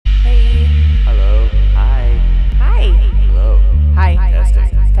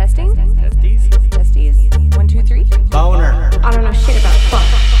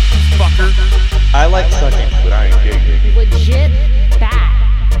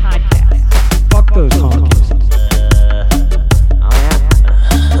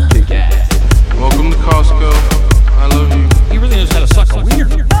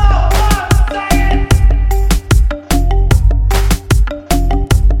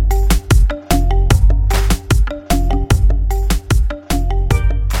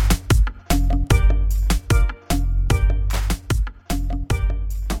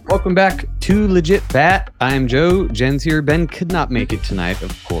welcome back to Legit Bat. I'm Joe. Jen's here. Ben could not make it tonight,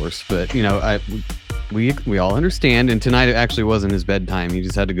 of course, but we all understand. And tonight it actually wasn't his bedtime. He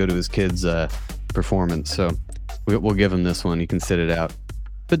just had to go to his kid's performance, so we'll give him this one. He can sit it out.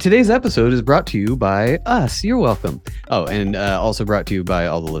 But today's episode is brought to you by us. You're welcome. Oh, and also brought to you by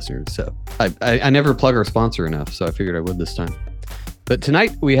all the listeners. So I never plug our sponsor enough, so I figured I would this time. But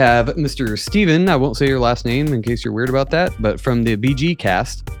tonight we have Mr. Steven. I won't say your last name in case you're weird about that, but from the BG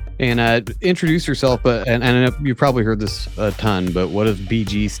cast. And introduce yourself, and I know you've probably heard this a ton, but what does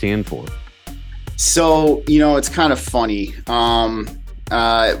BG stand for? So, it's kind of funny.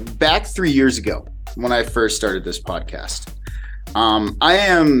 Back 3 years ago, when I first started this podcast, I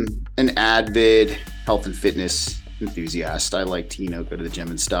am an avid health and fitness enthusiast. I like to, go to the gym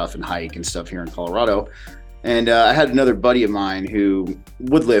and stuff and hike and stuff here in Colorado. And I had another buddy of mine who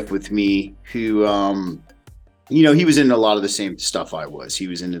would live with me who, he was into a lot of the same stuff I was. He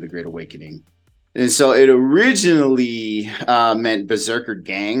was into the Great Awakening. And so it originally meant Berserker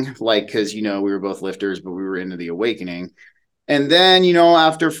Gang, because, we were both lifters, but we were into the Awakening. And then,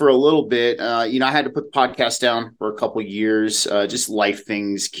 after for a little bit, I had to put the podcast down for a couple of years. Just life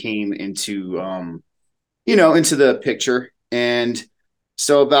things came into, into the picture. And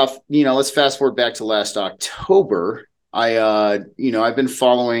so about, let's fast forward back to last October. I've been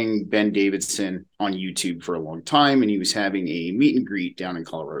following Ben Davidson on YouTube for a long time, and he was having a meet and greet down in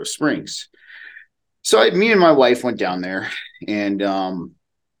Colorado Springs. So me and my wife went down there, and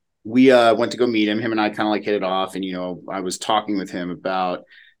we went to go meet him. Him and I kind of hit it off, and I was talking with him about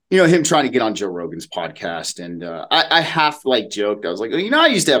him trying to get on Joe Rogan's podcast, and I half joked. I was like, I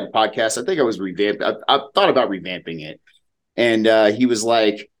used to have a podcast. I think I was revamped. I thought about revamping it, and he was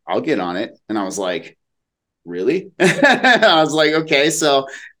like, I'll get on it, and I was like, really? I was like, okay. So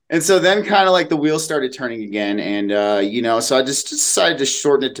then kind of the wheels started turning again. And, so I just decided to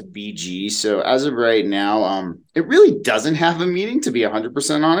shorten it to BG. So as of right now, it really doesn't have a meaning, to be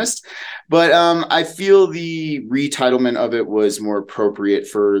 100% honest, but I feel the retitlement of it was more appropriate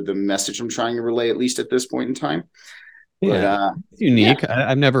for the message I'm trying to relay, at least at this point in time. Yeah, it's unique. Yeah.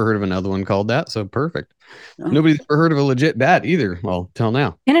 I've never heard of another one called that. So perfect. Oh. Nobody's ever heard of a Legit Bat either. Well, till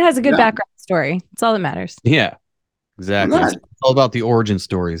now. And it has a good background story. That's all that matters. Yeah, exactly. It's all about the origin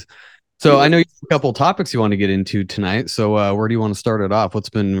stories. So I know you have a couple topics you want to get into tonight. So where do you want to start it off? What's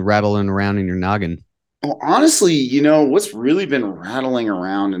been rattling around in your noggin? Well, honestly, what's really been rattling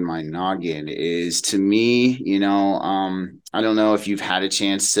around in my noggin is, to me, I don't know if you've had a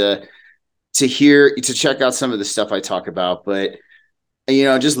chance to check out some of the stuff I talk about, but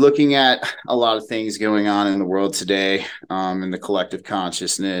just looking at a lot of things going on in the world today, in the collective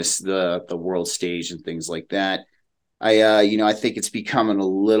consciousness, the world stage and things like that. I think it's becoming a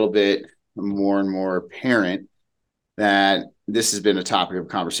little bit more and more apparent that this has been a topic of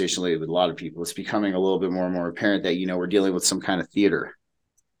conversation lately with a lot of people. It's becoming a little bit more and more apparent that, we're dealing with some kind of theater.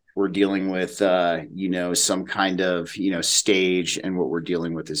 We're dealing with, some kind of, stage, and what we're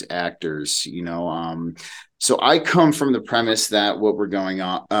dealing with as actors, So I come from the premise that what we're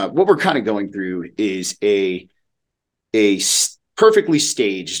kind of going through is a perfectly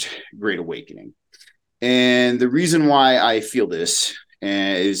staged Great Awakening. And the reason why I feel this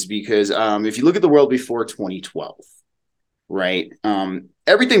is because if you look at the world before 2012, right,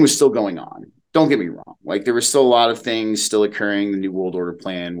 everything was still going on. Don't get me wrong. There were still a lot of things still occurring. The New World Order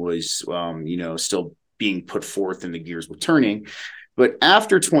plan was, still being put forth, and the gears were turning. But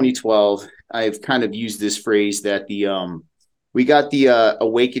after 2012, I've kind of used this phrase that we got the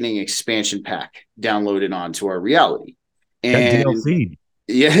Awakening expansion pack downloaded onto our reality. And DLC.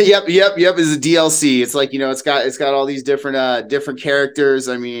 Yeah, yep. Is a DLC. It's it's got all these different characters.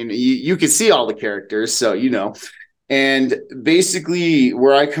 I mean, you can see all the characters, so And basically,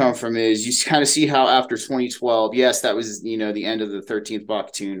 where I come from is you kind of see how after 2012, yes, that was the end of the 13th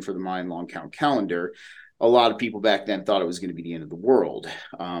Baktun for the Mayan long count calendar. A lot of people back then thought it was going to be the end of the world.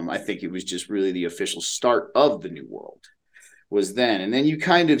 I think it was just really the official start of the new world was then. And then you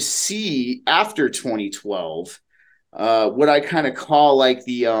kind of see after 2012, what I kind of call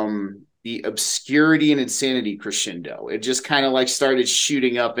the obscurity and insanity crescendo. It just kind of started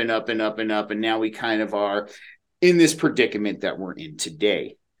shooting up and up and up and up. And now we kind of are in this predicament that we're in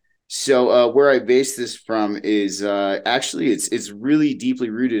today. So where I base this from is actually it's really deeply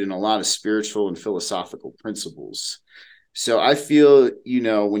rooted in a lot of spiritual and philosophical principles. So I feel,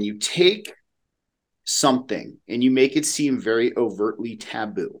 when you take something and you make it seem very overtly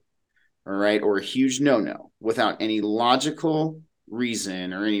taboo, all right, or a huge no-no without any logical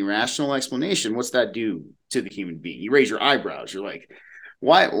reason or any rational explanation, what's that do to the human being? You raise your eyebrows. You're like,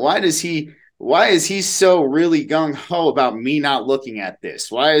 why does he why is he so really gung-ho about me not looking at this?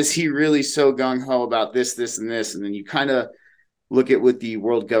 Why is he really so gung-ho about this, this, and this? And then you kind of look at what the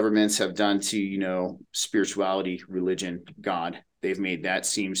world governments have done to, spirituality, religion, God. They've made that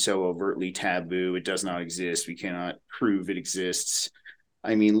seem so overtly taboo. It does not exist. We cannot prove it exists.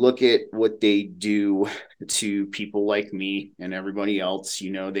 I mean, look at what they do to people like me and everybody else.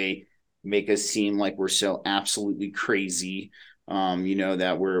 They make us seem like we're so absolutely crazy,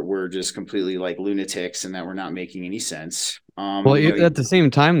 that we're just completely like lunatics and that we're not making any sense. Well, at the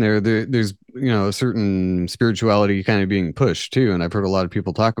same time, there's a certain spirituality kind of being pushed too, and I've heard a lot of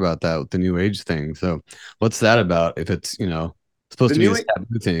people talk about that with the New Age thing. So, what's that about? If it's supposed to be a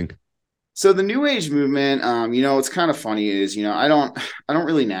taboo thing. So the New Age movement, what's kind of funny is, I don't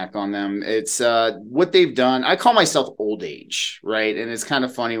really knack on them. It's what they've done. I call myself old age, right? And it's kind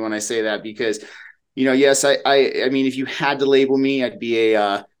of funny when I say that because, yes, I mean, if you had to label me, I'd be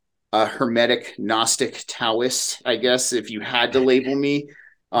a Hermetic Gnostic Taoist, I guess, if you had to label me.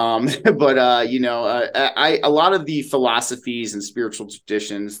 But a lot of the philosophies and spiritual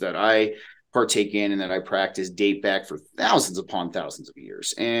traditions that I partake in and that I practice date back for thousands upon thousands of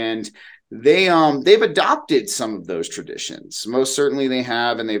years. And they've adopted some of those traditions. Most certainly they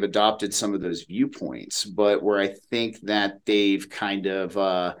have, and they've adopted some of those viewpoints. But where I think that they've kind of,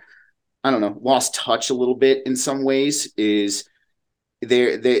 lost touch a little bit in some ways is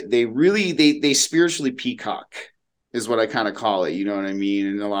they spiritually peacock is what I kind of call it. You know what I mean?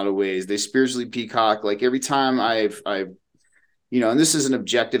 In a lot of ways, they spiritually peacock. Like every time I've and this is an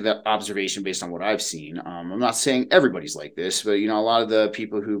objective observation based on what I've seen. I'm not saying everybody's like this, but, a lot of the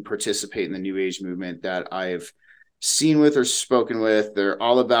people who participate in the New Age movement that I've seen with or spoken with, they're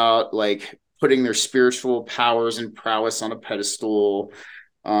all about like putting their spiritual powers and prowess on a pedestal.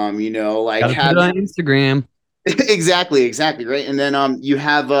 Like put it on Instagram. Exactly. Right. And then you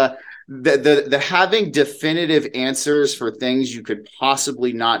have the having definitive answers for things you could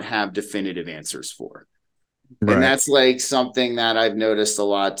possibly not have definitive answers for. Right. And that's like something that I've noticed a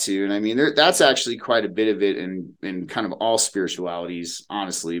lot too. And I mean, that's actually quite a bit of it in kind of all spiritualities,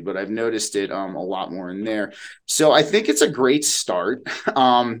 honestly, but I've noticed it a lot more in there. So I think it's a great start.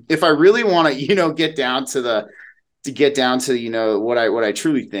 If I really want to, get down to what I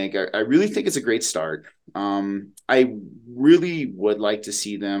truly think, I really think it's a great start. I really would like to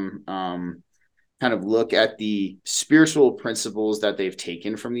see them kind of look at the spiritual principles that they've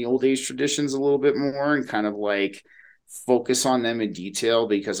taken from the old age traditions a little bit more and kind of like focus on them in detail,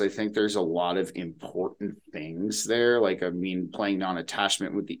 because I think there's a lot of important things there. Like, I mean, playing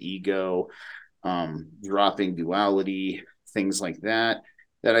non-attachment with the ego, dropping duality, things like that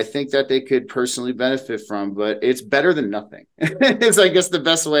I think that they could personally benefit from, but it's better than nothing. It's, I guess, the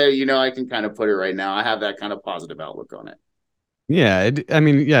best way, I can kind of put it right now. I have that kind of positive outlook on it. Yeah, I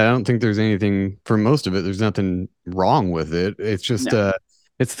don't think there's anything for most of it. There's nothing wrong with it. It's just,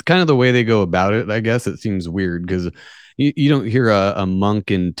 it's kind of the way they go about it. I guess it seems weird because you don't hear a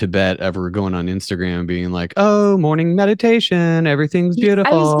monk in Tibet ever going on Instagram being like, "Oh, morning meditation, everything's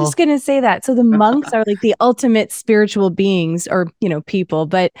beautiful." I was just gonna say that. So the monks are like the ultimate spiritual beings, or people,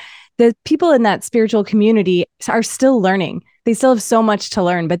 but the people in that spiritual community are still learning. They still have so much to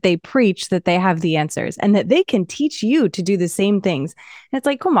learn, but they preach that they have the answers and that they can teach you to do the same things. And it's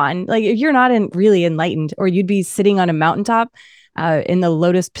like, come on, like you're not really enlightened, or you'd be sitting on a mountaintop in the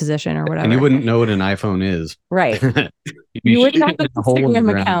lotus position or whatever. And you wouldn't know what an iPhone is. Right. You wouldn't have an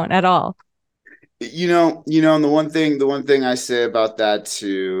Instagram account at all. And the one thing I say about that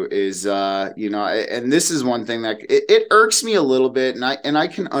too is, and this is one thing that it irks me a little bit, and I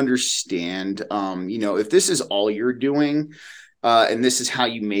can understand, if this is all you're doing, and this is how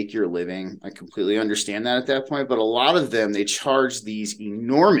you make your living, I completely understand that at that point. But a lot of them, they charge these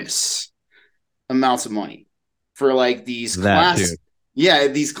enormous amounts of money for like these classes. Yeah,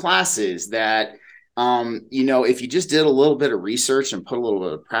 these classes that, if you just did a little bit of research and put a little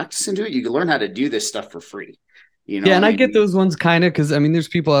bit of practice into it, you can learn how to do this stuff for free. Yeah, and I get those ones kind of because there's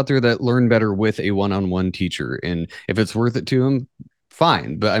people out there that learn better with a one-on-one teacher, and if it's worth it to them,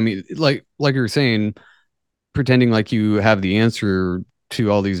 fine. But like you're saying, pretending like you have the answer to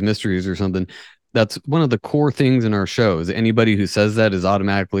all these mysteries or something. That's one of the core things in our shows. Anybody who says that is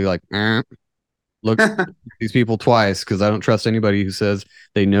automatically like, look these people twice, because I don't trust anybody who says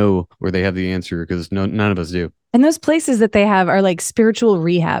they know or they have the answer, because none of us do. And those places that they have are like spiritual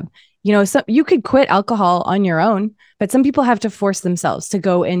rehab. You could quit alcohol on your own, but some people have to force themselves to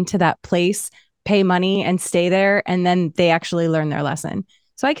go into that place, pay money and stay there, and then they actually learn their lesson.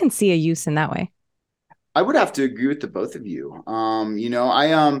 So I can see a use in that way.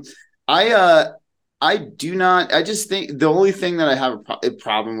 I do not. I just think the only thing that I have a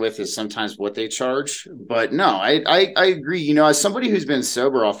problem with is sometimes what they charge. But no, I agree. You know, as somebody who's been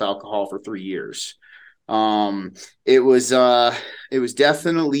sober off alcohol for 3 years, um, it was it was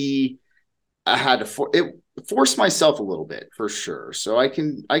definitely I had to force myself a little bit for sure. So I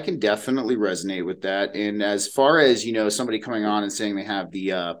can definitely resonate with that. And as far as somebody coming on and saying they have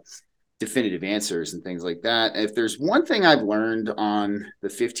the definitive answers and things like that. If there's one thing I've learned on the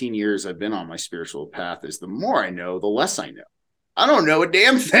 15 years I've been on my spiritual path is the more I know, the less I know. I don't know a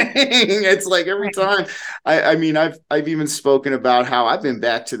damn thing. It's like every time I mean, I've even spoken about how I've been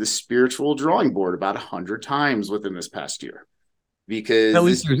back to the spiritual drawing board about 100 times within this past year At because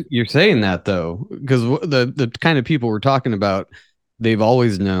least you're saying that though, because the kind of people we're talking about, they've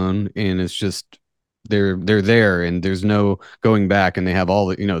always known, and it's just they're there, and there's no going back, and they have all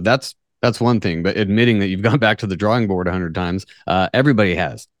the that's one thing. But admitting that you've gone back to the drawing board 100 times, everybody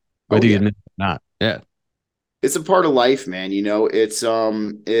has, oh whether you yeah, admit it or not. Yeah, it's a part of life, man. It's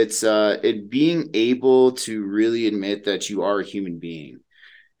being able to really admit that you are a human being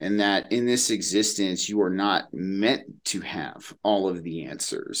and that in this existence you are not meant to have all of the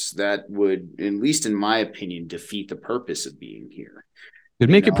answers. That would, at least in my opinion, defeat the purpose of being here. it'd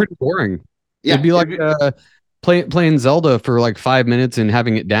You make it know? pretty boring. It'd Yeah. be like playing Zelda for like 5 minutes and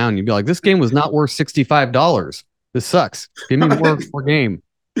having it down. You'd be like, this game was not worth $65. This sucks. Give me more game.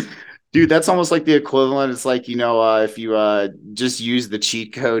 Dude, that's almost like the equivalent. It's like, if you just use the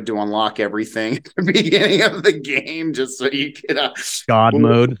cheat code to unlock everything at the beginning of the game, just so you could God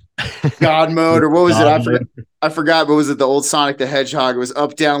mode. God mode, or what was it? God mode. I forgot, but was it the old Sonic the Hedgehog? It was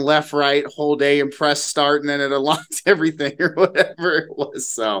up, down, left, right, hold A and press start, and then it unlocked everything or whatever it was.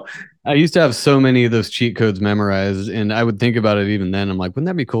 So I used to have so many of those cheat codes memorized, and I would think about it even then. I'm like, wouldn't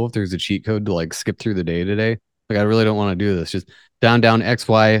that be cool if there's a cheat code to like skip through the day today? Like, I really don't want to do this. Just down, X,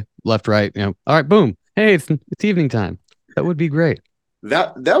 Y, left, right. All right, boom. Hey, it's evening time. That would be great.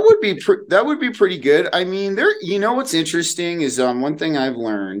 that would be pretty good. I mean, what's interesting is one thing I've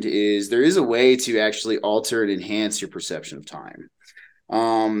learned is there is a way to actually alter and enhance your perception of time.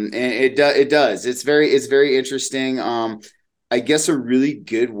 And it does. It's very interesting. I guess a really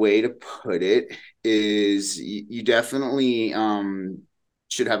good way to put it is you definitely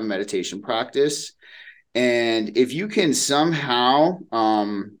should have a meditation practice. And if you can somehow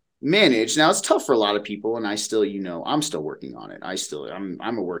manage, now it's tough for a lot of people, and I still, I'm still working on it.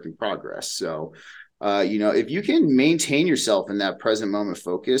 I'm a work in progress. So if you can maintain yourself in that present moment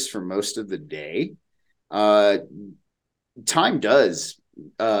focus for most of the day, uh time does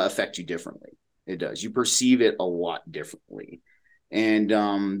affect you differently. It does. You perceive it a lot differently. And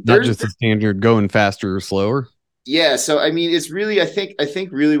Not just a standard going faster or slower. yeah, so I mean it's really I think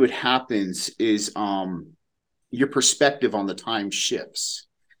really what happens is your perspective on the time shifts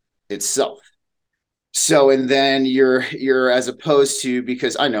itself. So and then you're as opposed to,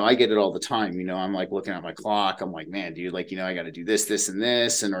 because I know I get it all the time, I'm like looking at my clock, I'm like, man, dude, like, I got to do this and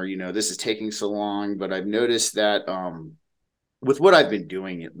this, and or this is taking so long. But I've noticed that with what I've been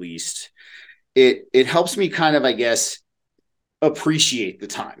doing, at least it helps me kind of, I guess, appreciate the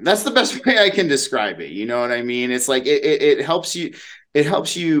time. That's the best way I can describe it. You know what I mean? It's like it helps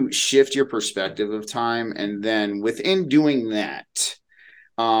you shift your perspective of time, and then within doing that,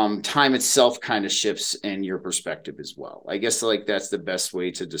 time itself kind of shifts in your perspective as well. I guess like that's the best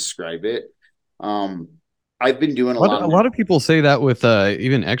way to describe it. Um, I've been doing A lot of people say that with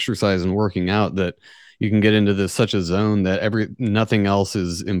even exercise and working out, that you can get into this such a zone that nothing else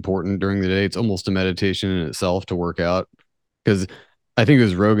is important during the day. It's almost a meditation in itself to work out. Because I think it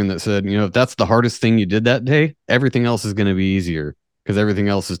was Rogan that said, if that's the hardest thing you did that day, everything else is going to be easier, because everything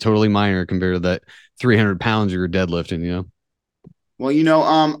else is totally minor compared to that 300 pounds you're deadlifting.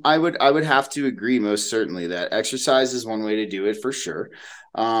 Well, I would have to agree most certainly that exercise is one way to do it for sure.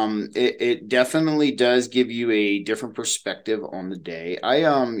 It definitely does give you a different perspective on the day.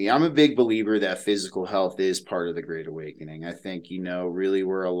 I'm a big believer that physical health is part of the Great Awakening. I think, really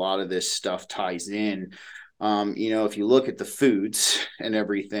where a lot of this stuff ties in. If you look at the foods and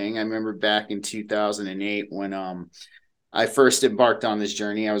everything, I remember back in 2008 when I first embarked on this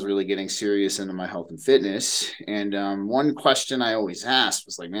journey. I was really getting serious into my health and fitness. And one question I always asked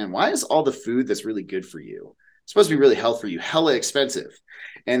was like, man, why is all the food that's really good for you, supposed to be really healthy for you, hella expensive?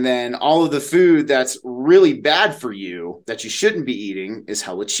 And then all of the food that's really bad for you that you shouldn't be eating is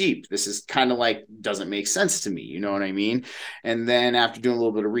hella cheap. This is kind of like, doesn't make sense to me. You know what I mean? And then after doing a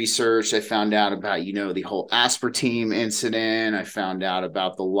little bit of research, I found out about, the whole aspartame incident. I found out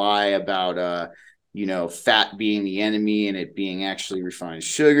about the lie about, fat being the enemy and it being actually refined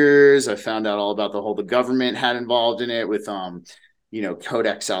sugars. I found out all about the government had involved in it with,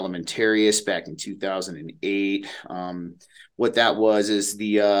 Codex Alimentarius back in 2008. What that was is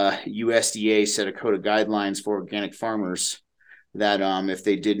the USDA set a code of guidelines for organic farmers that if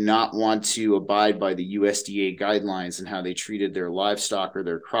they did not want to abide by the USDA guidelines and how they treated their livestock or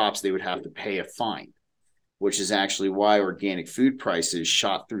their crops, they would have to pay a fine, which is actually why organic food prices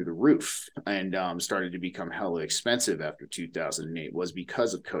shot through the roof and started to become hella expensive after 2008, was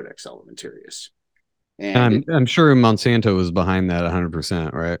because of Codex Alimentarius. And I'm sure Monsanto was behind that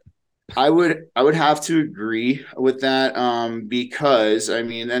 100%, right? I would have to agree with that because I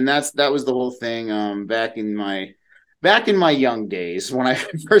mean, and that was the whole thing back in my young days when I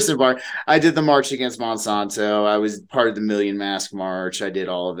first embarked. I did the March Against Monsanto. I was part of the Million Mask March. I did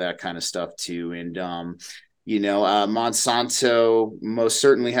all of that kind of stuff too. And Monsanto most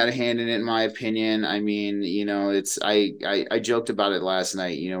certainly had a hand in it, in my opinion. I mean, I joked about it last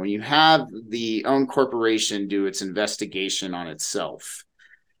night. When you have the own corporation do its investigation on itself,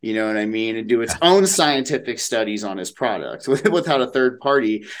 you know what I mean, and do its own scientific studies on its product without a third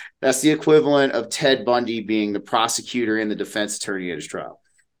party, that's the equivalent of Ted Bundy being the prosecutor and the defense attorney at his trial.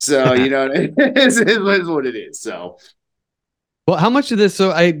 So, it's what it is. So, well, how much of this?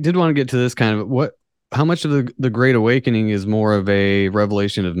 So, I did want to get to this kind of how much of the Great Awakening is more of a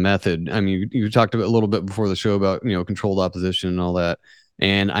revelation of method? I mean, you talked about a little bit before the show about controlled opposition and all that,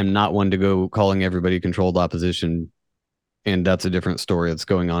 and I'm not one to go calling everybody controlled opposition. And that's a different story that's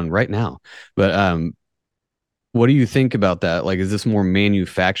going on right now. But what do you think about that? Like, is this more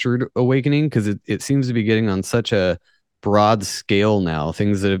manufactured awakening? Because it seems to be getting on such a broad scale now.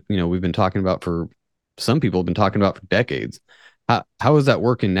 Things that we've been talking about for some people have been talking about for decades. How is that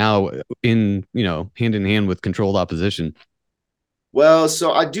working now in hand in hand with controlled opposition? Well,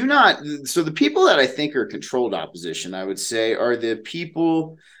 so the people that I think are controlled opposition, I would say, are the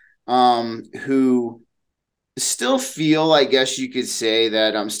people who still feel, I guess you could say,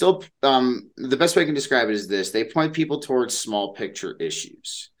 that the best way I can describe it is this: they point people towards small picture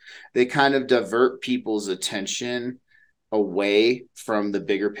issues. They kind of divert people's attention away from the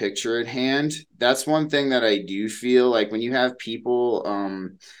bigger picture at hand. That's one thing that I do feel like when you have people,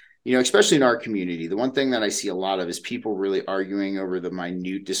 especially in our community, the one thing that I see a lot of is people really arguing over the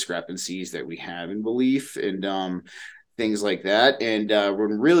minute discrepancies that we have in belief and things like that. And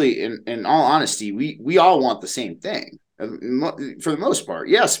when really, in all honesty, we all want the same thing for the most part.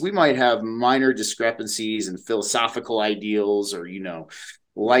 Yes, we might have minor discrepancies in philosophical ideals or,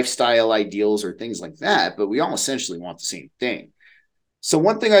 lifestyle ideals or things like that, but we all essentially want the same thing. So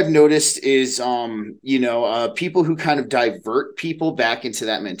one thing I've noticed is, people who kind of divert people back into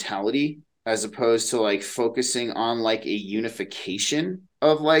that mentality, as opposed to like focusing on like a unification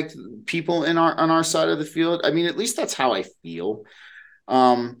of like people on our side of the field. I mean, at least that's how I feel.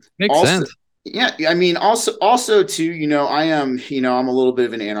 Makes sense. Yeah, I mean, also too, I am, I'm a little bit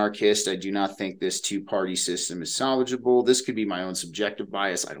of an anarchist. I do not think this two-party system is salvageable. This could be my own subjective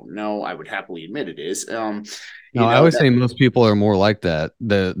bias. I don't know. I would happily admit it is. I always say most people are more like that.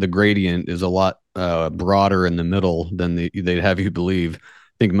 The gradient is a lot broader in the middle than they'd have you believe. I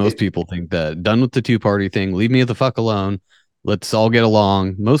think most people think that. Done with the two-party thing. Leave me the fuck alone. Let's all get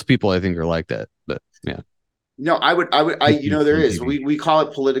along. Most people, I think, are like that. But yeah. No, there is. We call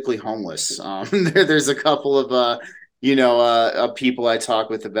it politically homeless. There's a couple of people I talk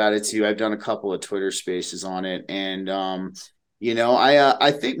with about it too. I've done a couple of Twitter spaces on it, and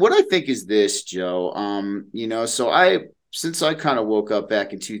I think what I think is this, Joe. Since I kind of woke up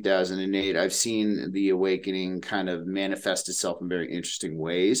back in 2008, I've seen the awakening kind of manifest itself in very interesting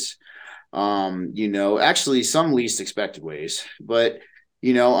ways. Actually some least expected ways, but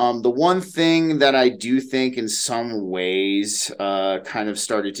the one thing that I do think in some ways kind of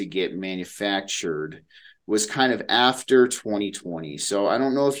started to get manufactured was kind of after 2020. So I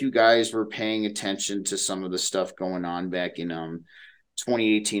don't know if you guys were paying attention to some of the stuff going on back in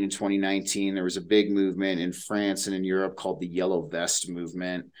 2018 and 2019. There was a big movement in France and in Europe called the Yellow Vest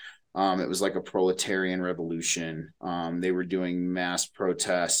movement. It was like a proletarian revolution. They were doing mass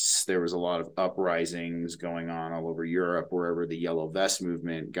protests. There was a lot of uprisings going on all over Europe, wherever the Yellow Vest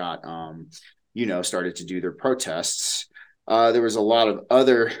movement got, started to do their protests. There was a lot of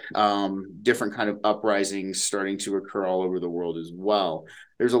other different kind of uprisings starting to occur all over the world as well.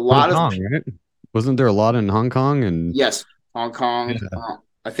 There's a lot of, right? Wasn't there a lot in Hong Kong? And yes, Hong Kong. Yeah.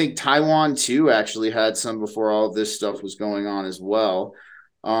 I think Taiwan too actually had some before all of this stuff was going on as well.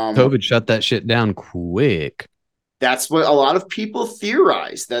 COVID shut that shit down quick. That's what a lot of people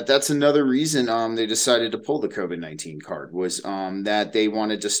theorize. That's another reason they decided to pull the COVID-19 card was that they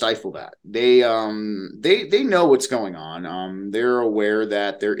wanted to stifle that. They know what's going on. They're aware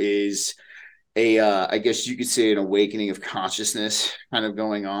that there is I guess you could say an awakening of consciousness kind of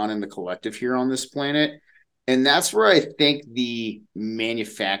going on in the collective here on this planet. And that's where I think the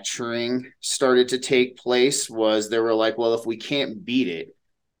manufacturing started to take place. Was they were like, well, if we can't beat it,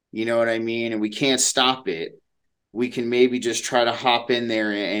 you know what I mean, and we can't stop it, we can maybe just try to hop in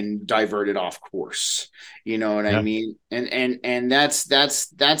there and divert it off course. You know what I Yeah. mean? And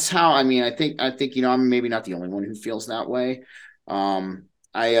that's how, I mean, I think, you know, I'm maybe not the only one who feels that way. Um,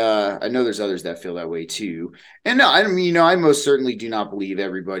 I know there's others that feel that way too. And no, I mean, you know, I most certainly do not believe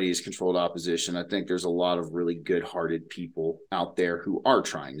everybody is controlled opposition. I think there's a lot of really good-hearted people out there who are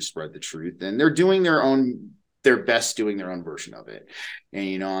trying to spread the truth, and they're doing their best doing their own version of it. And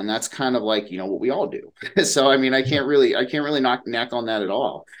you know, and that's kind of like, you know, what we all do. So I mean, I can't really knock on that at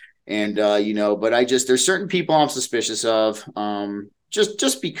all. And you know, but there's certain people I'm suspicious of,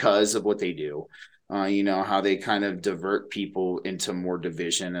 just because of what they do. You know, how they kind of divert people into more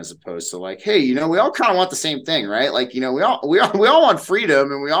division, as opposed to like, hey, you know, we all kind of want the same thing, right? Like, you know, we all want freedom,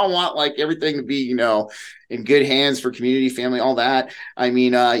 and we all want like everything to be, you know, in good hands for community, family, all that. I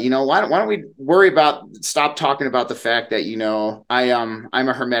mean, you know, why don't we stop talking about the fact that, you know, I'm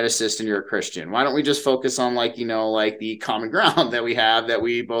a hermeticist and you're a Christian. Why don't we just focus on, like, you know, like the common ground that we have, that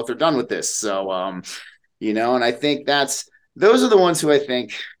we both are done with this. So you know, and I think those are the ones who I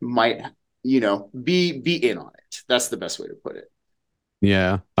think might, you know, be in on it. That's the best way to put it.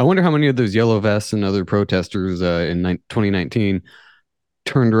 Yeah. I wonder how many of those yellow vests and other protesters in 2019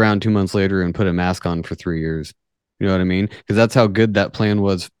 turned around 2 months later and put a mask on for 3 years. You know what I mean? Because that's how good that plan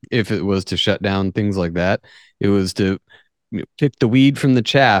was. If it was to shut down things like that, it was to pick the weed from the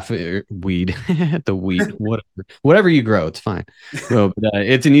chaff. Weed, the wheat, whatever you grow, it's fine. So, but,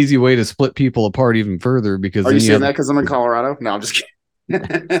 it's an easy way to split people apart even further, because Are you then you saying have that because I'm in Colorado? No, I'm just kidding.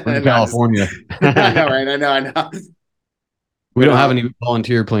 we're in No, California. I know, right? I know. We But don't have any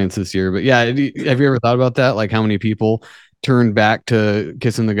volunteer plants this year, but yeah, have you ever thought about that? Like how many people turned back to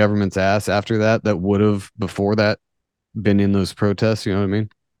kissing the government's ass after that would have before that been in those protests? You know what I mean?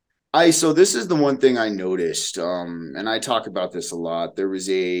 so this is the one thing I noticed, and I talk about this a lot. There was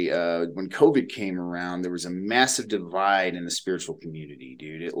when COVID came around, there was a massive divide in the spiritual community,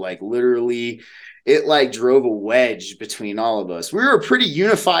 dude. It like literally, it like drove a wedge between all of us. We were a pretty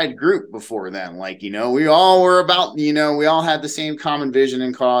unified group before then. Like, you know, we all were about, you know, we all had the same common vision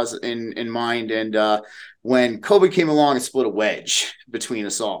and cause in mind. And when COVID came along, it split a wedge between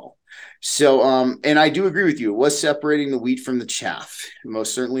us all. So, and I do agree with you. It was separating the wheat from the chaff.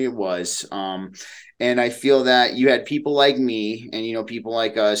 Most certainly it was. And I feel that you had people like me and, you know, people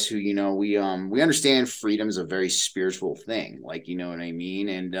like us who, you know, we understand freedom is a very spiritual thing. Like, you know what I mean?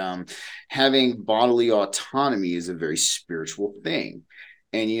 And, having bodily autonomy is a very spiritual thing.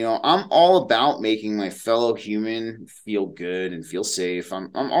 And, you know, I'm all about making my fellow human feel good and feel safe. I'm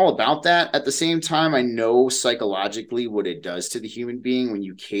all about that. At the same time, I know psychologically what it does to the human being when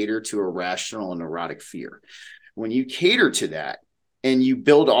you cater to irrational and neurotic fear. When you cater to that and you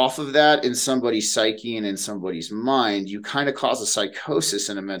build off of that in somebody's psyche and in somebody's mind, you kind of cause a psychosis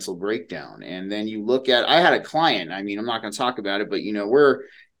and a mental breakdown. And then you look at, I had a client, I mean, I'm not going to talk about it, but, you know, we're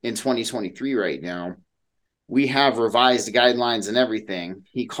in 2023 right now. We have revised guidelines and everything.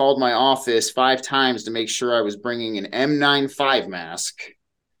 He called my office 5 times to make sure I was bringing an N95 mask,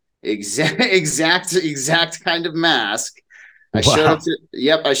 exact kind of mask. I showed up Wow. to,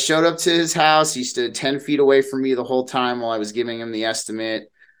 yep, I showed up to his house. He stood 10 feet away from me the whole time while I was giving him the estimate.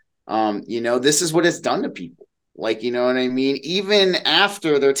 You know, this is what it's done to people. Like, you know what I mean? Even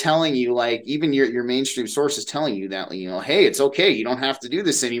after they're telling you, like, even your mainstream source is telling you that, you know, hey, it's okay, you don't have to do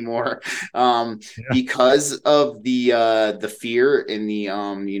this anymore. Yeah. Because of the fear and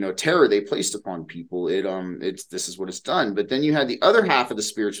the you know, terror they placed upon people, it's this is what it's done. But then you had the other half of the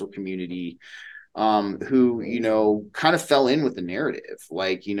spiritual community, who, you know, kind of fell in with the narrative,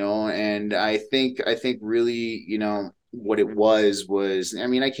 like, you know, and I think really, you know, what it was, I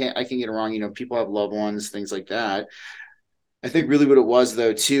mean, I can get it wrong, you know, people have loved ones, things like that. I think really what it was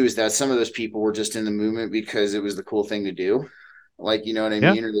though too is that some of those people were just in the movement because it was the cool thing to do, like, you know what I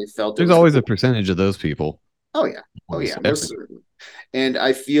Yeah. mean, or they felt it There's was the always a cool. percentage of those people. Oh yeah. Oh Almost yeah, most every. certainly. And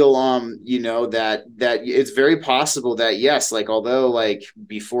I feel, you know, that it's very possible that yes, like, although like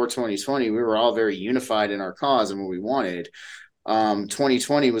before 2020 we were all very unified in our cause and what we wanted,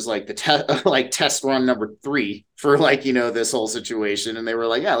 2020 was like the like test run number 3 for, like, you know, this whole situation, and they were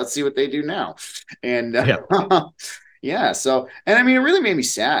like, yeah, let's see what they do now. And Yeah. yeah, so, and I mean, it really made me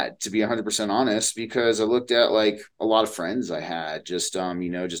sad, to be 100% honest, because I looked at like a lot of friends I had just you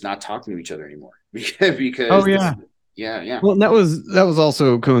know, just not talking to each other anymore Oh because this, yeah. Yeah. Well, and that was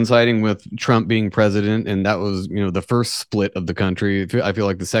also coinciding with Trump being president, and that was the first split of the country. I feel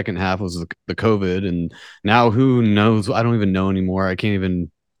like the second half was the COVID, and now who knows? I don't even know anymore. I can't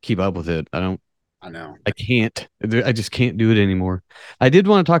even keep up with it. I know. I can't. I just can't do it anymore. I did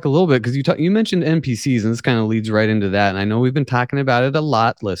want to talk a little bit because you mentioned NPCs, and this kind of leads right into that. And I know we've been talking about it a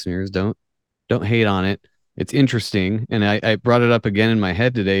lot, listeners. Don't hate on it. It's interesting, and I brought it up again in my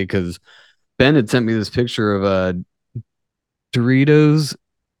head today because Ben had sent me this picture of Doritos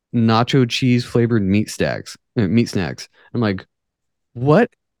nacho cheese flavored meat snacks. I'm like, what?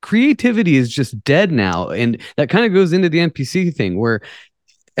 Creativity is just dead now, and that kind of goes into the NPC thing where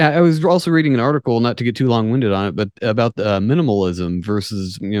I was also reading an article, not to get too long-winded on it, but about the minimalism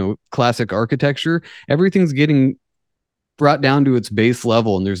versus classic architecture. Everything's getting brought down to its base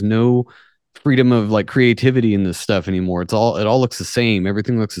level, and there's no freedom of like creativity in this stuff anymore. It all looks the same.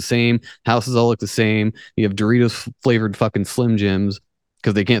 Everything looks the same. Houses all look the same. You have Doritos flavored fucking Slim Jims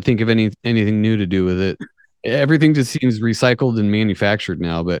because they can't think of anything new to do with it. Everything just seems recycled and manufactured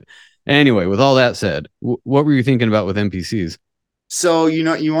now. But anyway, with all that said, what were you thinking about with NPCs? So you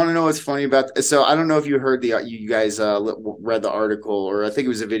want to know what's funny about? So I don't know if you heard you guys read the article, or I think it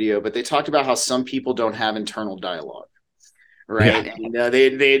was a video, but they talked about how some people don't have internal dialogue, right? Yeah. And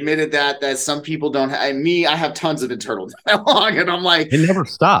they admitted that some people don't have. I have tons of internal dialogue, and I'm like, It never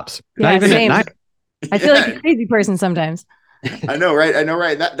stops. Yeah, Not even same. at night. I feel like a crazy person sometimes. I know,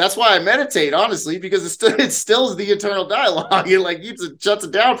 right? That's why I meditate, honestly, because it stills the internal dialogue. It like shuts it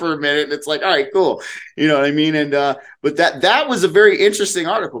down for a minute, and it's like, all right, cool. You know what I mean? And but that was a very interesting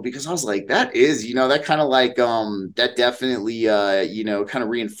article because I was like, that is, that kind of like that definitely kind of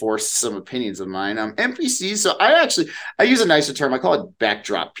reinforced some opinions of mine. NPCs. So I use a nicer term. I call it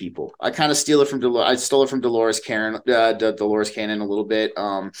backdrop people. I kind of steal it from I stole it from Dolores Cannon a little bit. Maybe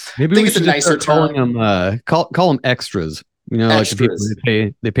I think we it's a should nicer just start calling term. them call them extras. Like the people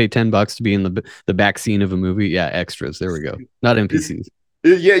Extras. they pay $10 to be in the back scene of a movie. Yeah, extras. There we go. Not NPCs.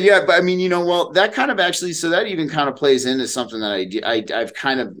 Yeah, but I mean, well, that kind of actually, so that even kind of plays into something that I've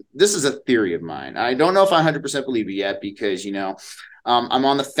kind of, this is a theory of mine. I don't know if I 100% believe it yet because, I'm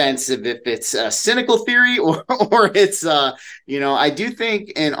on the fence if it's a cynical theory or it's, I do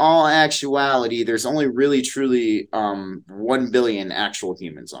think in all actuality, there's only really truly 1 billion actual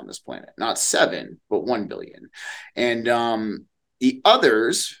humans on this planet, not 7, but 1 billion. And the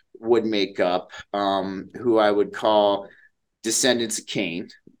others would make up who I would call descendants of Cain.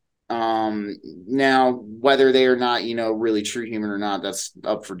 Now, whether they are not, really true human or not, that's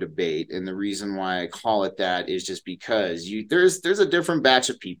up for debate. And the reason why I call it that is just because there's a different batch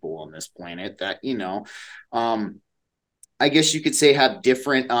of people on this planet that, I guess you could say have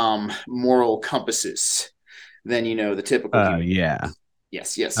different moral compasses than, the typical human. Yeah.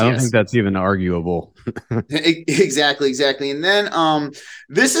 Yes. I don't think that's even arguable. Exactly. And then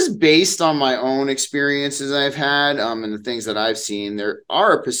this is based on my own experiences I've had and the things that I've seen. There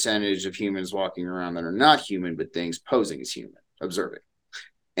are a percentage of humans walking around that are not human, but things posing as human, observing.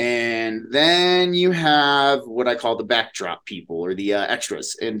 And then you have what I call the backdrop people or the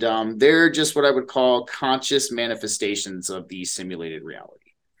extras. And they're just what I would call conscious manifestations of the simulated reality.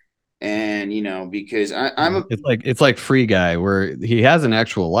 And because I'm it's like Free Guy where he has an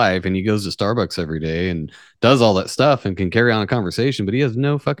actual life and he goes to Starbucks every day and does all that stuff and can carry on a conversation, but he has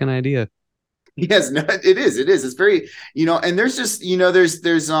no fucking idea. Yes, no, it is. It's very, and there's just,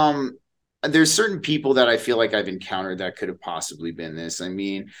 there's certain people that I feel like I've encountered that could have possibly been this. I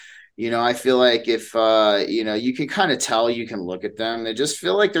mean, I feel like if, you can kind of tell, you can look at them. They just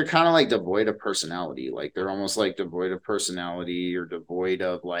feel like they're kind of like devoid of personality. Like they're almost like devoid of personality or devoid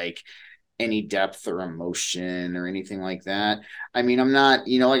of like any depth or emotion or anything like that. I mean, I'm not,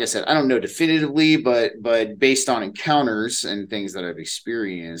 like I said, I don't know definitively, but based on encounters and things that I've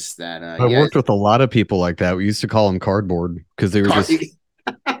experienced that, I worked with a lot of people like that. We used to call them cardboard because they were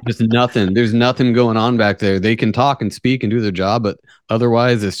just nothing. There's nothing going on back there. They can talk and speak and do their job, but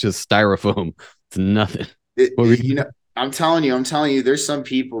otherwise it's just styrofoam. It's nothing. I'm telling you, there's some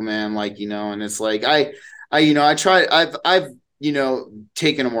people, man, like, and it's like, I've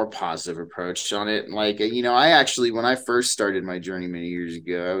taken a more positive approach on it. Like, I actually, when I first started my journey many years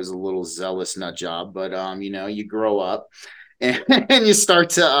ago, I was a little zealous nut job, but, you grow up and you start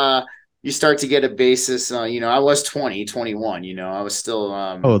to get a basis. I was 20, 21, I was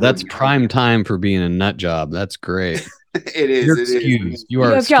still. That's prime time for being a nut job. That's great. It is. You're excused. You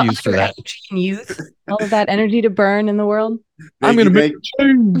are excused for that. Youth, all of that energy to burn in the world. I'm going to make a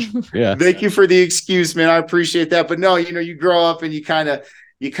change. Yeah. Thank you for the excuse, man. I appreciate that. But no, you grow up and you kind of,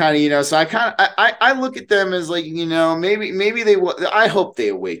 you kind of, so I look at them as like, maybe they will. I hope they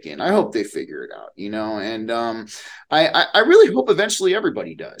awaken. I hope they figure it out, and I really hope eventually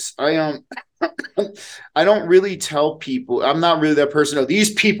everybody does. I don't really tell people. I'm not really that person. Oh,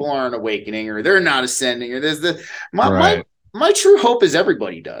 these people aren't awakening, or they're not ascending, or there's my true hope is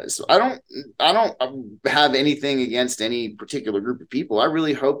everybody does. I don't have anything against any particular group of people. I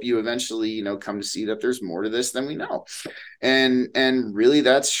really hope you eventually, come to see that there's more to this than we know. And really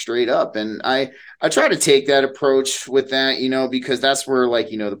that's straight up. And I try to take that approach with that, because that's where like,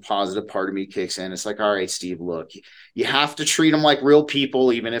 the positive part of me kicks in. It's like, all right, Steve, look, you have to treat them like real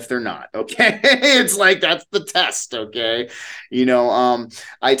people, even if they're not. Okay. It's like, that's the test. Okay.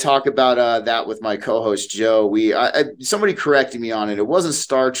 I talk about that with my co-host Joe. Somebody corrected me on it. It wasn't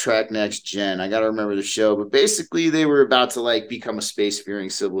Star Trek Next Gen. I got to remember the show, but basically they were about to like become a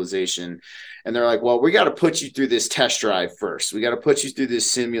space-faring civilization. And they're like, well, we got to put you through this test drive first. We got to put you through this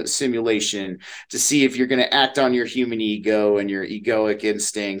simulation to see if you're going to act on your human ego and your egoic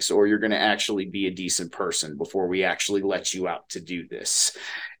instincts, or you're going to actually be a decent person before we actually let you out to do this.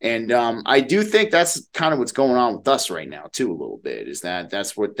 And I do think that's kind of what's going on with us right now, too, a little bit, is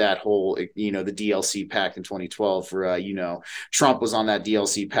that's what that whole, the DLC pack in 2012 for, Trump was on that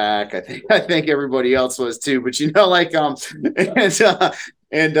DLC pack. I think everybody else was, too. But,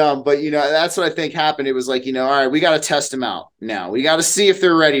 but that's what I think happened. It was like, all right, we got to test them out now. We got to see if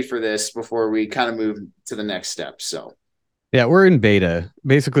they're ready for this before we kind of move to the next step. So yeah, we're in beta.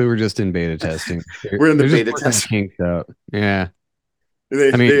 Basically, we're just in beta testing. We're in the beta testing. Kinks out. Yeah.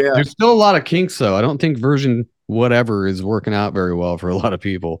 There's still a lot of kinks though. I don't think version whatever is working out very well for a lot of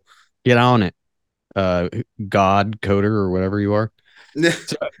people. Get on it. God coder or whatever you are.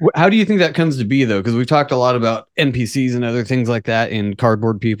 So, how do you think that comes to be though? Because we've talked a lot about NPCs and other things like that in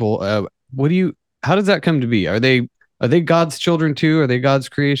cardboard people. How does that come to be? Are they God's children too? Are they God's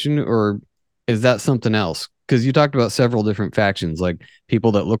creation, or is that something else? Because you talked about several different factions, like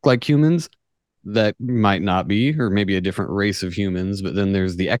people that look like humans that might not be, or maybe a different race of humans, but then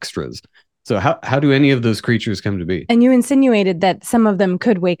there's the extras. So how do any of those creatures come to be? And you insinuated that some of them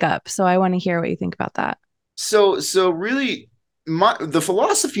could wake up. So I want to hear what you think about that. So really, the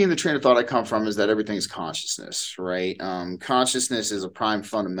philosophy and the train of thought I come from is that everything is consciousness, right? Consciousness is a prime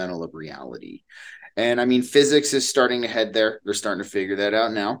fundamental of reality. And I mean, physics is starting to head there. They're starting to figure that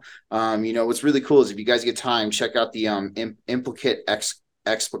out now. What's really cool is if you guys get time, check out the implicate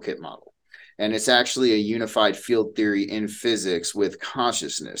explicate model. And it's actually a unified field theory in physics with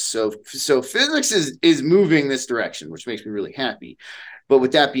consciousness. So physics is moving this direction, which makes me really happy. But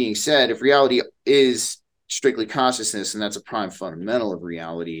with that being said, if reality is strictly consciousness, and that's a prime fundamental of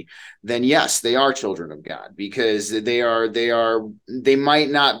reality, then yes, they are children of God, because they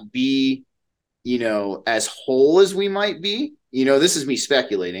might not be, as whole as we might be. This is me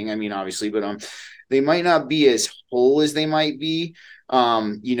speculating. I mean, obviously, but they might not be as whole as they might be.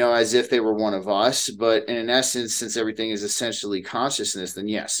 As if they were one of us. But in essence, since everything is essentially consciousness, then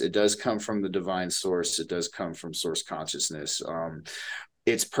yes, it does come from the divine source. It does come from source consciousness.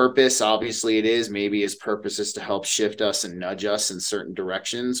 Its purpose, obviously it is, maybe its purpose is to help shift us and nudge us in certain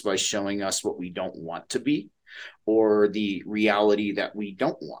directions by showing us what we don't want to be, or the reality that we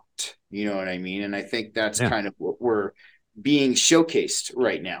don't want. You know what I mean? And I think that's kind of what we're being showcased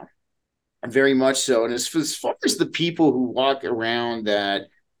right now. Very much so. And as far as the people who walk around that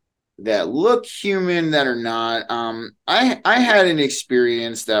look human that are not, I had an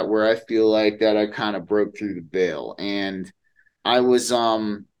experience where I feel like that I kind of broke through the veil, and I was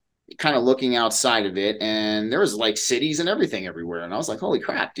kind of looking outside of it, and there was like cities and everything everywhere, and I was like, holy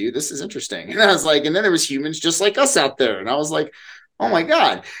crap, dude, this is interesting. And I was like, and then there was humans just like us out there, and I was like, oh my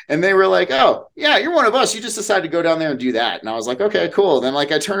God. And they were like, oh yeah, you're one of us. You just decided to go down there and do that. And I was like, okay, cool. Then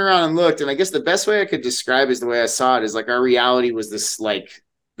like I turned around and looked, and I guess the best way I could describe is the way I saw it is like our reality was this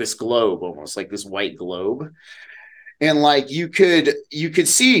globe, almost like this white globe. And like you could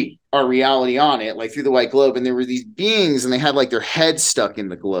see our reality on it, like through the white globe. And there were these beings, and they had like their head stuck in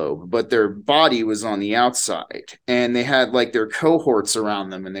the globe, but their body was on the outside. And they had like their cohorts around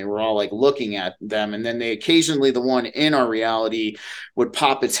them, and they were all like looking at them. And then they occasionally, the one in our reality would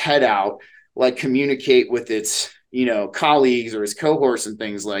pop its head out, like communicate with its, colleagues or its cohorts and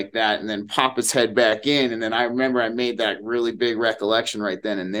things like that, and then pop its head back in. And then I remember I made that really big recollection right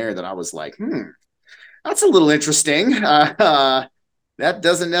then and there that I was like, that's a little interesting. That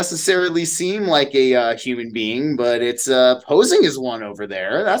doesn't necessarily seem like a human being, but it's posing as one over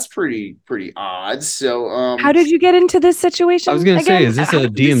there. That's pretty odd. So, how did you get into this situation? I was going to say, is this a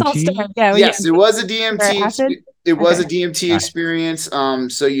DMT? Yes, it was a DMT. It was a DMT experience. I'm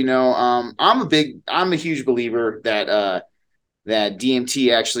a huge believer that that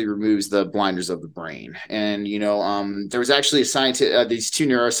DMT actually removes the blinders of the brain. And, there was actually a scientist, these two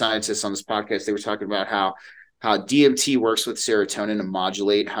neuroscientists on this podcast, they were talking about how DMT works with serotonin to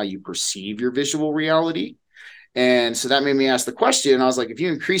modulate how you perceive your visual reality. And so that made me ask the question. I was like, if you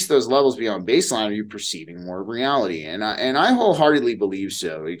increase those levels beyond baseline, are you perceiving more of reality? And I wholeheartedly believe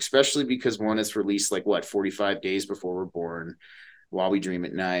so, especially because one, it's released like 45 days before we're born, while we dream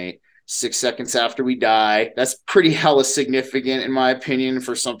at night. 6 seconds after we die. That's pretty hella significant, in my opinion,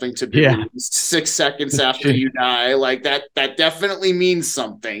 for something to be released 6 seconds after you die. Like that definitely means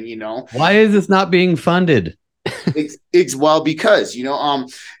something, Why is this not being funded? Well, because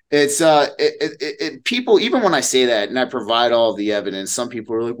it's people, even when I say that and I provide all the evidence, some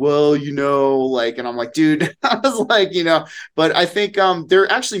people are like, well, and I'm like, dude, I was like, but I think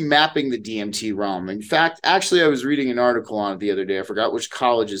they're actually mapping the DMT realm. In fact, actually, I was reading an article on it the other day. I forgot which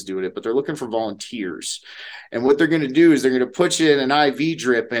college is doing it, but they're looking for volunteers. And what they're going to do is they're going to put you in an IV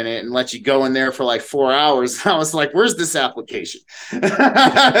drip in it and let you go in there for like 4 hours. And I was like, where's this application?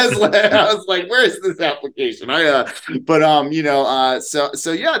 I was like, where's this application?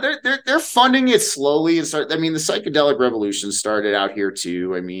 So yeah, they're funding it slowly and the psychedelic revolution started out here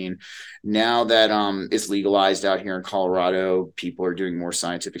too. I mean, now that it's legalized out here in Colorado, people are doing more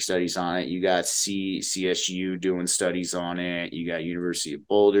scientific studies on it. You got CSU doing studies on it. You got University of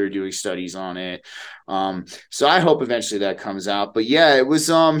Boulder doing studies on it. So I hope eventually that comes out. But yeah, it was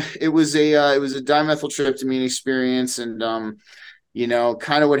a dimethyltryptamine experience, and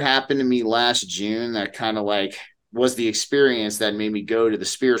kind of what happened to me last June. That kind of like was the experience that made me go to the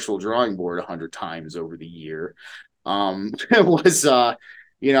spiritual drawing board 100 times over the year. It was so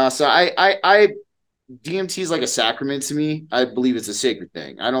I DMT is like a sacrament to me. I believe it's a sacred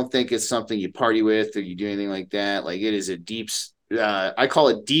thing. I don't think it's something you party with or you do anything like that. Like, it is a deep, I call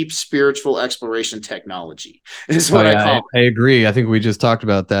it deep spiritual exploration technology. Is what I call it. I agree. I think we just talked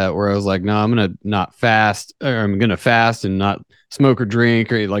about that, where I was like, no, I'm going to not fast, or I'm going to fast and not smoke or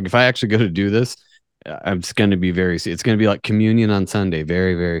drink, or like if I actually go to do this, I'm just going to be it's going to be like communion on Sunday.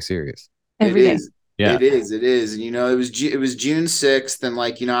 Very, very serious. Every day. Yeah, it is. And, it was June 6th.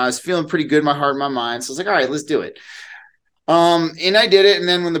 And I was feeling pretty good in my heart and my mind. So I was like, all right, let's do it. And I did it. And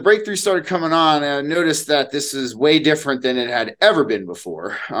then when the breakthrough started coming on, I noticed that this is way different than it had ever been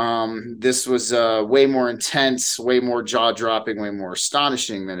before. This was way more intense, way more jaw dropping, way more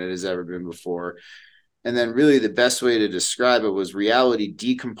astonishing than it has ever been before. And then really the best way to describe it was reality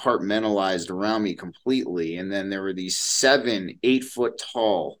decompartmentalized around me completely. And then there were these 7 8-foot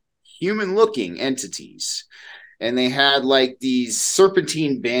tall human looking entities, and they had like these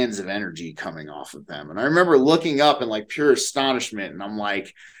serpentine bands of energy coming off of them. And I remember looking up in like pure astonishment, and I'm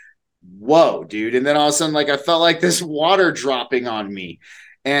like, whoa, dude. And then all of a sudden, like, I felt like this water dropping on me.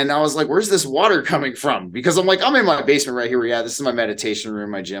 And I was like, where's this water coming from? Because I'm like, I'm in my basement right here. Yeah, this is my meditation room,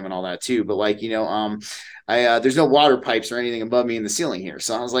 my gym, and all that too. But like, there's no water pipes or anything above me in the ceiling here.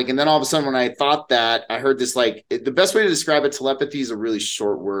 So I was like, and then all of a sudden, when I thought that, I heard this, like, the best way to describe it, telepathy is a really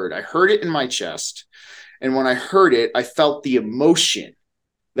short word. I heard it in my chest. And when I heard it, I felt the emotion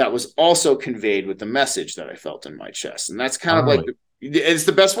that was also conveyed with the message that I felt in my chest. And that's kind of like it's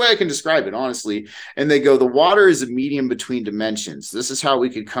the best way I can describe it, honestly. And they go, the water is a medium between dimensions. This is how we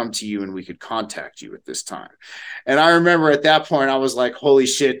could come to you and we could contact you at this time. And I remember at that point, I was like, holy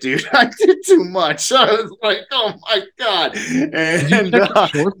shit, dude, I did too much. I was like, oh my God. And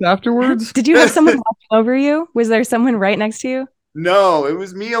shorts afterwards? Did you have someone watching over you? Was there someone right next to you? No, it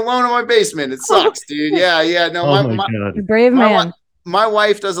was me alone in my basement. It sucks, dude. Yeah. No, my God. Brave man. My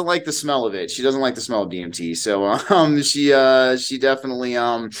wife doesn't like the smell of it. She doesn't like the smell of DMT. So she definitely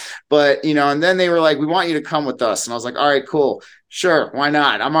but and then they were like, we want you to come with us. And I was like, all right, cool. Sure, why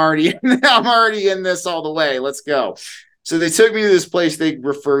not? I'm already in this all the way. Let's go. So they took me to this place they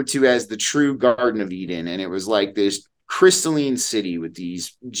referred to as the true Garden of Eden, and it was like this crystalline city with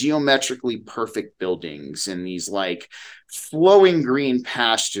these geometrically perfect buildings and these like flowing green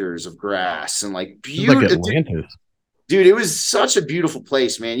pastures of grass and like beautiful. Like Atlantis. Dude, it was such a beautiful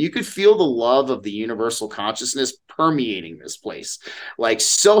place, man. You could feel the love of the universal consciousness permeating this place, like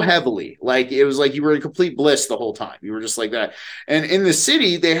so heavily. Like it was like you were in complete bliss the whole time. You were just like that. And in the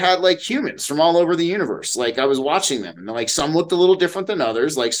city, they had like humans from all over the universe. Like I was watching them, and like some looked a little different than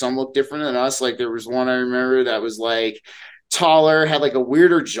others. Like some looked different than us. Like there was one I remember that was like taller, had like a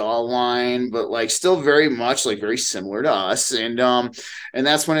weirder jawline, but like still very much like very similar to us. And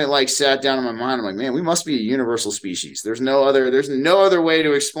that's when it like sat down in my mind. I'm like, man, we must be a universal species. There's no other way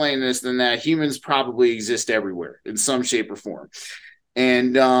to explain this than that humans probably exist everywhere in some shape or form.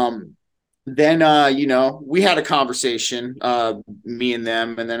 And then we had a conversation, me and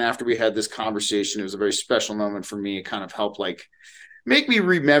them, and then after we had this conversation, it was a very special moment for me. It kind of helped like make me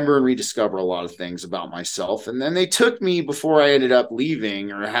remember and rediscover a lot of things about myself. And then they took me, before I ended up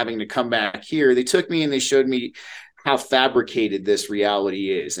leaving or having to come back here, they took me and they showed me how fabricated this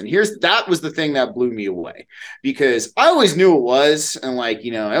reality is. And that was the thing that blew me away, because I always knew it was, and like,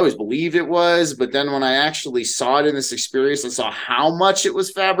 I always believed it was, but then when I actually saw it in this experience and saw how much it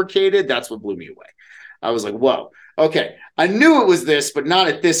was fabricated, that's what blew me away. I was like, whoa, okay, I knew it was this, but not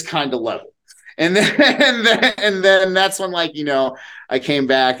at this kind of level. And then and then that's when, like, I came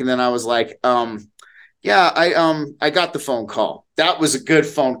back, and then I was like, yeah, I got the phone call. That was a good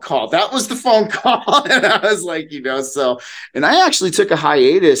phone call. That was the phone call. And I was like, and I actually took a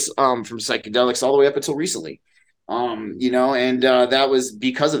hiatus from psychedelics all the way up until recently. And that was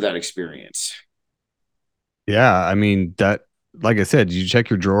because of that experience. Yeah, I mean that. Like I said, did you check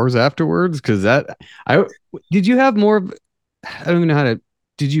your drawers afterwards? Because did you have more of? I don't even know how to.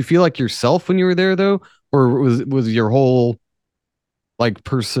 Did you feel like yourself when you were there though, or was your whole like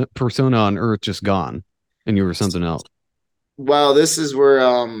persona on Earth just gone, and you were something else? Well, this is where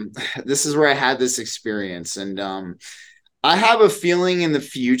I had this experience, and I have a feeling in the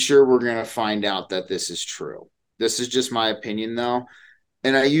future we're gonna find out that this is true. This is just my opinion, though,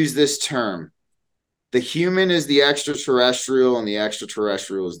 and I use this term: the human is the extraterrestrial, and the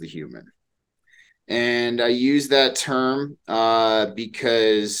extraterrestrial is the human. And I use that term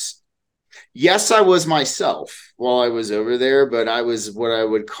because, yes, I was myself while I was over there, but I was what I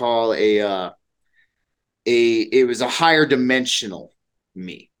would call it was a higher dimensional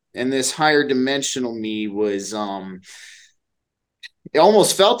me. And this higher dimensional me was it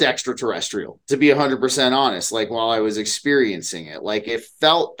almost felt extraterrestrial, to be 100% honest. Like, while I was experiencing it, like it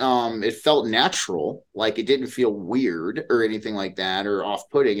felt natural. Like, it didn't feel weird or anything like that, or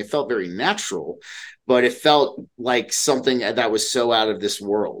off-putting. It felt very natural, but it felt like something that was so out of this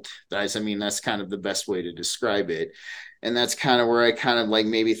world. That's kind of the best way to describe it. And that's kind of where I kind of like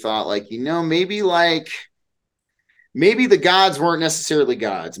maybe thought, like, maybe the gods weren't necessarily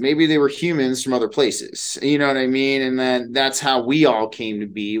gods. Maybe they were humans from other places. You know what I mean? And then that's how we all came to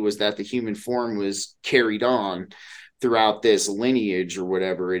be, was that the human form was carried on throughout this lineage or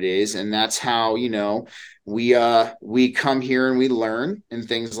whatever it is. And that's how, we come here and we learn and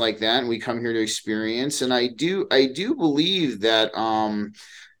things like that. And we come here to experience. And I do believe that,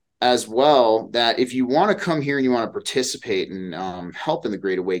 as well, that if you want to come here and you want to participate and help in the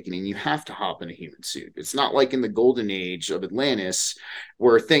Great Awakening, you have to hop in a human suit. It's not like in the golden age of Atlantis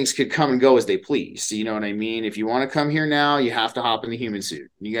where things could come and go as they please. You know what I mean? If you want to come here now, you have to hop in the human suit.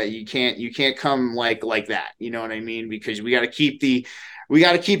 You can't come like that. You know what I mean? Because we got to keep the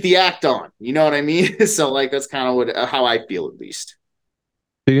act on. You know what I mean? So like that's kind of how I feel, at least.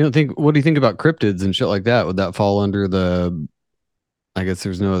 So you don't think? What do you think about cryptids and shit like that? Would that fall under the? I guess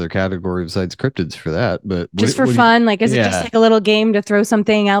there's no other category besides cryptids for that, but Just for fun, like, is it just like a little game to throw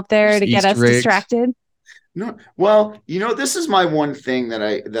something out there to get us distracted? No, well, this is my one thing that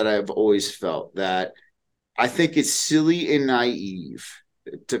I've always felt, that I think it's silly and naive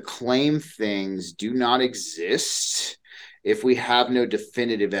to claim things do not exist if we have no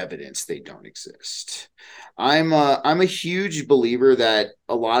definitive evidence they don't exist. I'm a huge believer that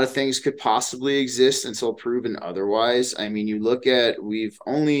a lot of things could possibly exist until proven otherwise. I mean, we've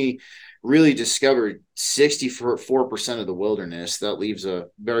only really discovered 64% of the wilderness. That leaves a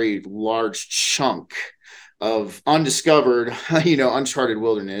very large chunk of undiscovered, uncharted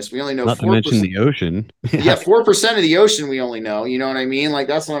wilderness. We only know not 4%. To mention the ocean. Yeah, 4% of the ocean we only know. You know what I mean? Like,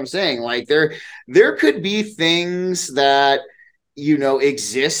 that's what I'm saying. Like, there could be things that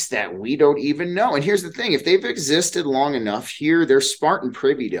exist that we don't even know. And here's the thing: if they've existed long enough here, they're smart and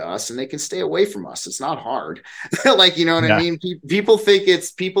privy to us, and they can stay away from us. It's not hard. Like, you know what I mean? People think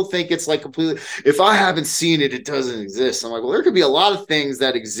it's like completely, if I haven't seen it, it doesn't exist. I'm like, well, there could be a lot of things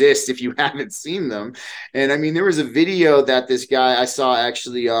that exist if you haven't seen them. And I mean, there was a video that this guy I saw,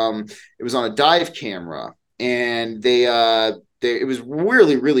 actually, it was on a dive camera, and it was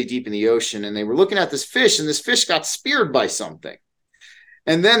really, really deep in the ocean, and they were looking at this fish, and this fish got speared by something.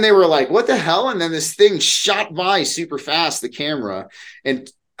 And then they were like, what the hell? And then this thing shot by super fast, the camera, and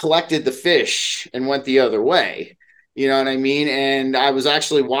collected the fish and went the other way. You know what I mean? And I was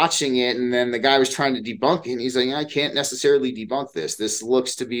actually watching it, and then the guy was trying to debunk it, and he's like, I can't necessarily debunk this. This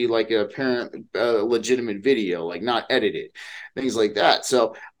looks to be like a legitimate video, like not edited, things like that.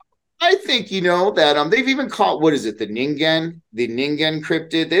 So I think, that they've even caught, what is it, the Ningen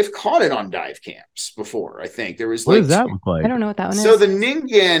cryptid. They've caught it on dive camps before. I think there was what does that look like? I don't know what that one is. So the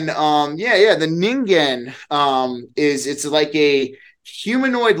Ningen, the Ningen it's like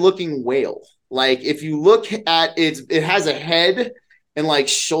humanoid looking whale. Like if you look at it has a head and like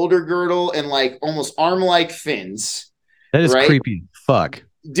shoulder girdle and like almost arm like fins, That is right? creepy. Fuck.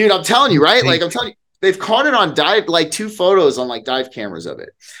 Dude, I'm telling you, right? Like I'm telling you, they've caught it on dive, like 2 photos on like dive cameras of it.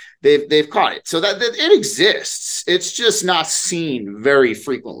 They've caught it, so that it exists. It's just not seen very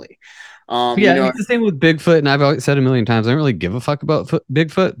frequently. Yeah, it's the same with Bigfoot, and I've always said a million times, I don't really give a fuck about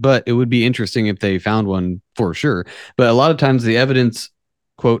Bigfoot, but it would be interesting if they found one for sure. But a lot of times, the evidence,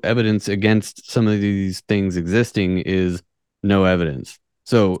 quote, evidence against some of these things existing is no evidence.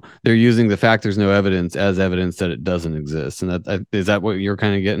 So they're using the fact there's no evidence as evidence that it doesn't exist, and is that what you're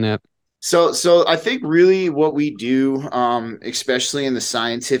kind of getting at? So I think really what we do, especially in the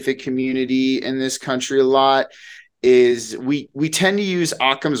scientific community in this country, a lot is we tend to use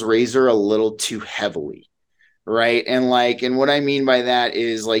Occam's razor a little too heavily, right? And what I mean by that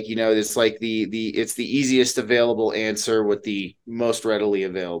is like, it's like it's the easiest available answer with the most readily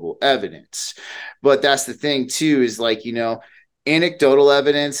available evidence. But that's the thing too, is like, anecdotal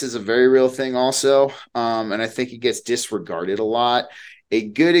evidence is a very real thing also, and I think it gets disregarded a lot. A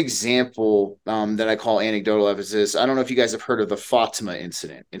good example that I call anecdotal evidence is, I don't know if you guys have heard of the Fatima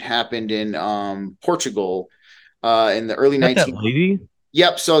incident. It happened in Portugal in the early That 19. lady?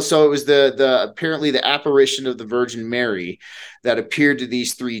 Yep. So it was the apparently the apparition of the Virgin Mary that appeared to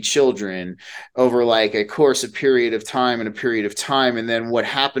these 3 children over like a course, a period of time and a period of time. And then what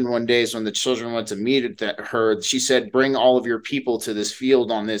happened one day is when the children went to meet her, she said, "Bring all of your people to this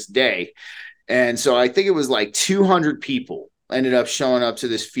field on this day." And so I think it was like 200 people ended up showing up to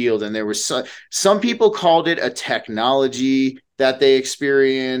this field, and there was some people called it a technology that they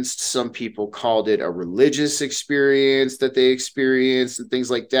experienced. Some people called it a religious experience that they experienced and things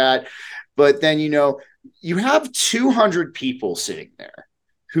like that. But then, you have 200 people sitting there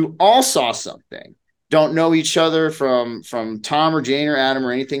who all saw something, don't know each other from Tom or Jane or Adam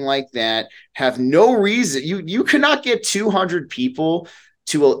or anything like that, have no reason. You cannot get 200 people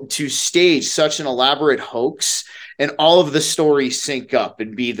to stage such an elaborate hoax and all of the stories sync up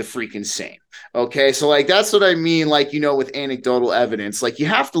and be the freaking same. Okay. So like, that's what I mean. Like, with anecdotal evidence, like you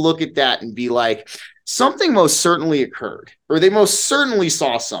have to look at that and be like, something most certainly occurred, or they most certainly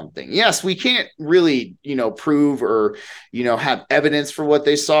saw something. Yes, we can't really, prove or, have evidence for what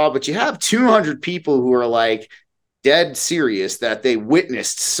they saw, but you have 200 people who are like, dead serious that they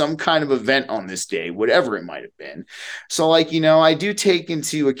witnessed some kind of event on this day, whatever it might have been. So like, I do take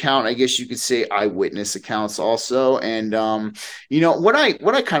into account, I guess you could say, eyewitness accounts also. And what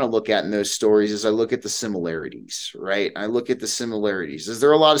I kind of look at in those stories is I look at the similarities, right? I look at the similarities. Is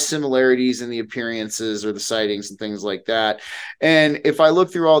there a lot of similarities in the appearances or the sightings and things like that? And if I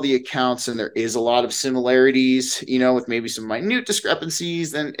look through all the accounts and there is a lot of similarities, with maybe some minute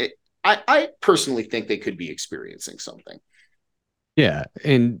discrepancies, then I personally think they could be experiencing something. Yeah,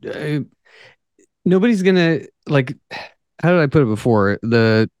 and nobody's gonna like. How did I put it before?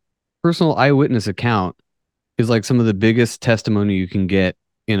 The personal eyewitness account is like some of the biggest testimony you can get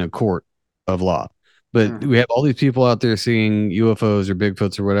in a court of law. But we have all these people out there seeing UFOs or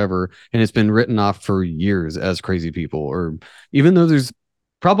Bigfoots or whatever, and it's been written off for years as crazy people. Or even though there's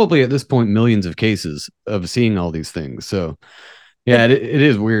probably at this point millions of cases of seeing all these things. So yeah, it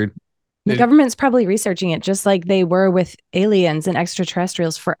is weird. The government's probably researching it just like they were with aliens and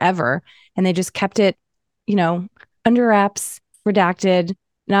extraterrestrials forever. And they just kept it, under wraps, redacted,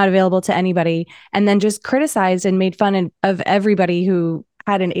 not available to anybody, and then just criticized and made fun of everybody who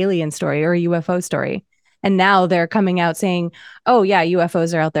had an alien story or a UFO story. And now they're coming out saying, oh, yeah,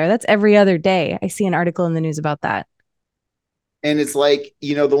 UFOs are out there. That's every other day. I see an article in the news about that. And it's like,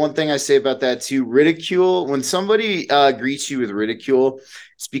 the one thing I say about that too, ridicule, when somebody greets you with ridicule,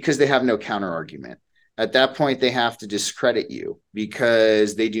 it's because they have no counter argument. At that point, they have to discredit you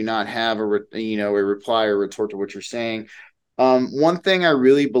because they do not have a reply or retort to what you're saying. One thing I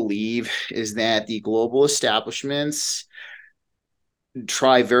really believe is that the global establishments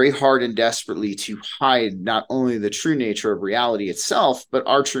try very hard and desperately to hide not only the true nature of reality itself, but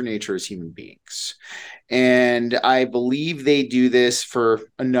our true nature as human beings. And I believe they do this for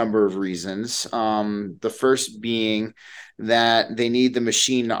a number of reasons. The first being that they need the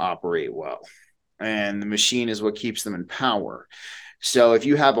machine to operate well, and the machine is what keeps them in power. So if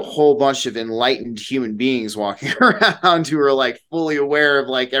you have a whole bunch of enlightened human beings walking around who are like fully aware of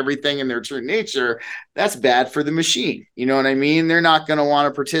like everything in their true nature, that's bad for the machine. You know what I mean? They're not going to want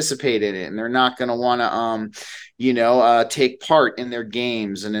to participate in it, and they're not going to want to, take part in their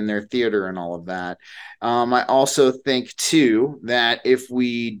games and in their theater and all of that. I also think too that if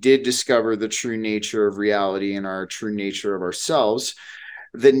we did discover the true nature of reality and our true nature of ourselves,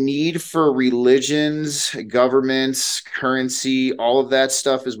 the need for religions, governments, currency, all of that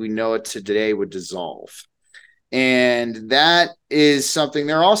stuff as we know it today would dissolve. And that is something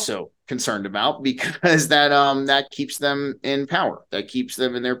they're also concerned about because that keeps them in power, that keeps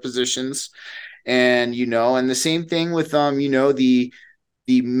them in their positions. And and the same thing with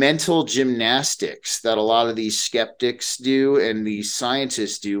the mental gymnastics that a lot of these skeptics do and these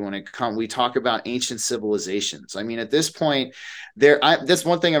scientists do when we talk about ancient civilizations. I mean, at this point, that's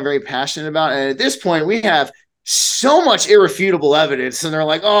one thing I'm very passionate about. And at this point, we have so much irrefutable evidence, and they're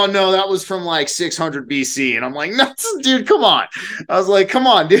like, oh no, that was from like 600 BC. And I'm like, no, dude, come on. I was like, come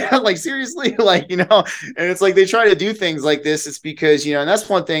on, dude. Like, seriously, and it's like they try to do things like this. It's because, and that's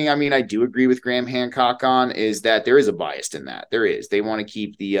one thing, I mean, I do agree with Graham Hancock on, is that there is a bias in that. There is. They want to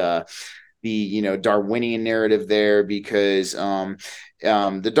keep the Darwinian narrative there because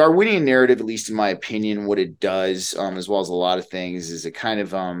the Darwinian narrative, at least in my opinion, what it does, as well as a lot of things, is it kind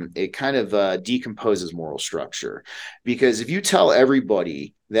of decomposes moral structure. Because if you tell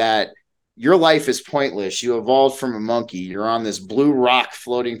everybody that your life is pointless, you evolved from a monkey, you're on this blue rock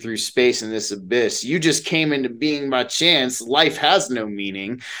floating through space in this abyss, you just came into being by chance, life has no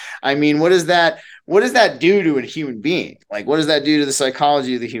meaning. I mean, what does that do to a human being? Like, what does that do to the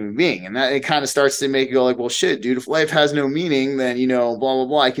psychology of the human being? And that it kind of starts to make you go like, well, shit, dude, if life has no meaning, then, blah, blah,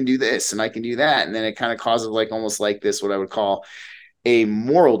 blah, I can do this and I can do that. And then it kind of causes like almost like this, what I would call a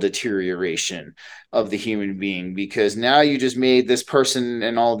moral deterioration of the human being, because now you just made this person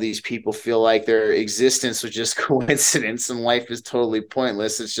and all these people feel like their existence was just coincidence and life is totally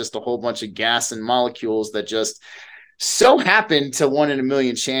pointless. It's just a whole bunch of gas and molecules that just so happen to 1 in a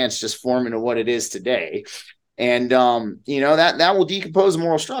million chance just form into what it is today. And that will decompose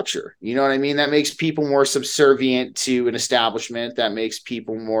moral structure. You know what I mean? That makes people more subservient to an establishment. That makes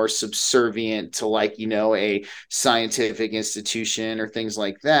people more subservient to a scientific institution or things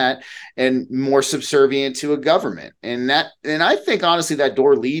like that, and more subservient to a government. And I think honestly that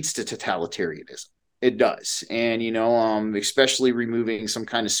door leads to totalitarianism. It does. And especially removing some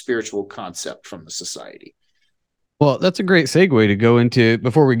kind of spiritual concept from the society. Well, that's a great segue to go into,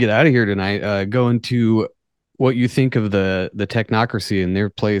 before we get out of here tonight, go into what you think of the technocracy and their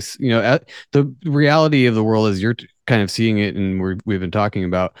place, at the reality of the world as you're kind of seeing it. And we've been talking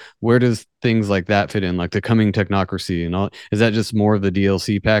about, where does things like that fit in, like the coming technocracy and all? Is that just more of the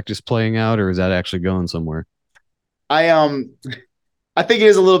DLC pack just playing out, or is that actually going somewhere? I think it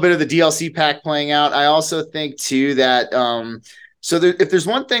is a little bit of the DLC pack playing out. I also think too that, if there's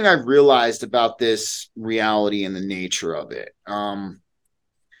one thing I've realized about this reality and the nature of it,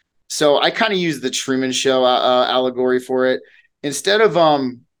 so I kind of use the Truman Show allegory for it. Instead of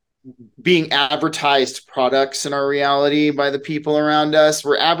being advertised products in our reality by the people around us,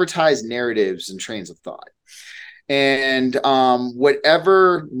 we're advertised narratives and trains of thought. And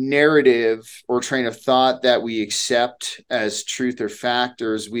whatever narrative or train of thought that we accept as truth or fact,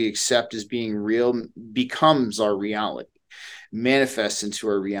 or as we accept as being real, becomes our reality, manifests into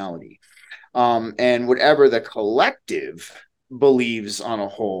our reality. And whatever the collective believes on a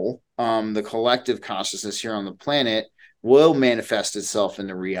whole, the collective consciousness here on the planet will manifest itself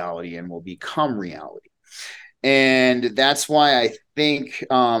into reality and will become reality. And that's why I think,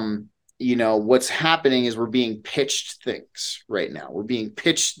 what's happening is we're being pitched things right now. We're being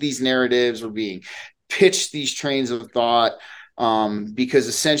pitched these narratives. We're being pitched these trains of thought. Because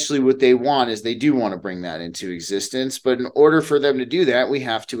essentially what they want is they do want to bring that into existence. But in order for them to do that, we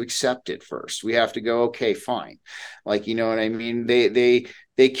have to accept it first. We have to go, okay, fine. Like, you know what I mean?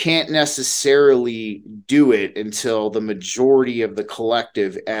 They can't necessarily do it until the majority of the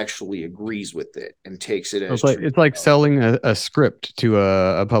collective actually agrees with it and takes it as it's like selling a script to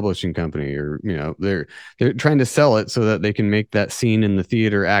a publishing company, or, they're trying to sell it so that they can make that scene in the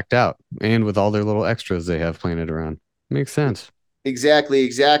theater act out, and with all their little extras they have planted around. Makes sense. Exactly.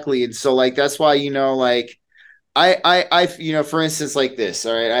 And so that's why, I for instance, like this,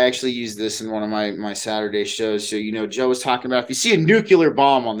 all right, I actually used this in one of my Saturday shows. So, Joe was talking about, if you see a nuclear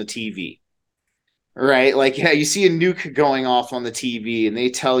bomb on the TV, right? Like, yeah, you see a nuke going off on the TV and they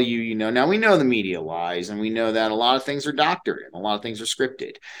tell you, now we know the media lies, and we know that a lot of things are doctored and a lot of things are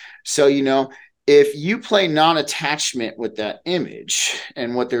scripted. So, if you play non-attachment with that image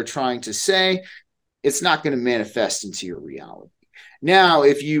and what they're trying to say, it's not going to manifest into your reality. Now,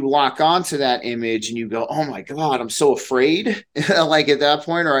 if you lock onto that image and you go, oh my God, I'm so afraid, like at that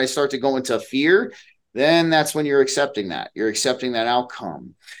point, or I start to go into fear, then that's when you're accepting that. You're accepting that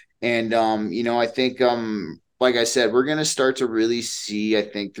outcome. And, I think, like I said, we're going to start to really see, I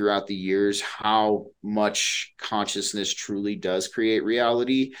think, throughout the years, how much consciousness truly does create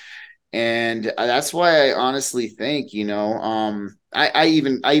reality. And that's why I honestly think, I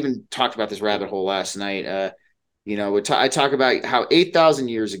even talked about this rabbit hole last night. I talk about how 8,000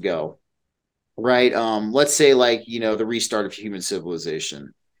 years ago, right? Let's say like, the restart of human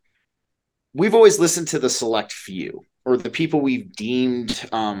civilization. We've always listened to the select few or the people we've deemed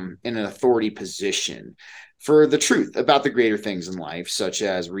in an authority position for the truth about the greater things in life, such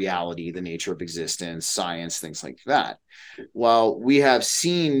as reality, the nature of existence, science, things like that. Well, we have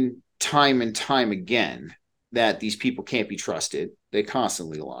seen time and time again that these people can't be trusted. They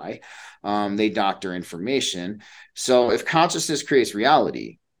constantly lie. They doctor information. So if consciousness creates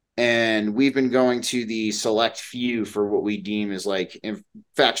reality, and we've been going to the select few for what we deem as like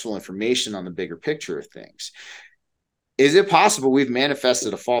factual information on the bigger picture of things, is it possible we've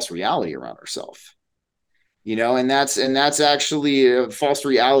manifested a false reality around ourselves? And that's actually a false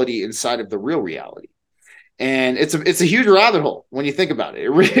reality inside of the real reality. And it's a huge rabbit hole when you think about it.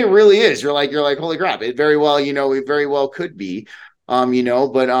 It really is. You're like, holy crap! It very well, it very well could be,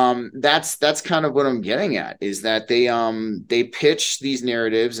 but that's kind of what I'm getting at, is that they pitch these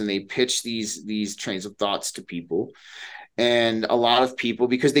narratives and they pitch these trains of thoughts to people, and a lot of people,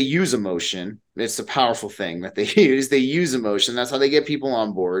 because they use emotion, it's a powerful thing that they use. They use emotion. That's how they get people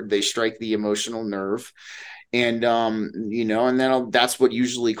on board. They strike the emotional nerve, and and then that's what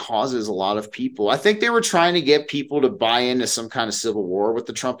usually causes a lot of people. I think they were trying to get people to buy into some kind of civil war with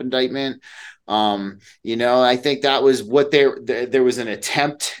the Trump indictment. I think that was what there was an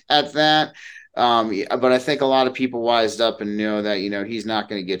attempt at that. But I think a lot of people wised up and know that, he's not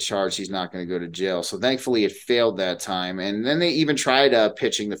going to get charged. He's not going to go to jail. So thankfully it failed that time. And then they even tried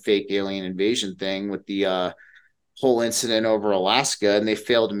pitching the fake alien invasion thing with the whole incident over Alaska, and they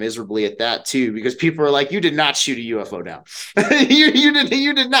failed miserably at that too, because people are like, you did not shoot a UFO down.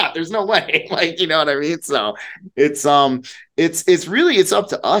 you did not. There's no way. Like, you know what I mean? So it's really, it's up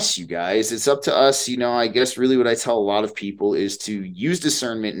to us, you guys. It's up to us. I guess really what I tell a lot of people is to use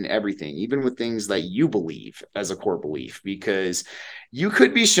discernment in everything, even with things that you believe as a core belief, because you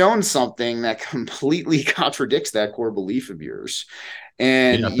could be shown something that completely contradicts that core belief of yours.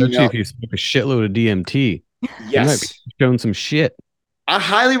 And especially if you smoke a shitload of DMT. Yes. You might be showing some shit. I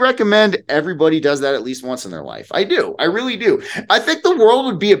highly recommend everybody does that at least once in their life. I do. I really do. I think the world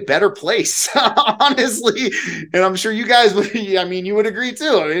would be a better place, honestly. And I'm sure you guys would, you would agree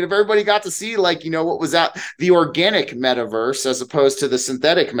too. If everybody got to see what was that, the organic metaverse as opposed to the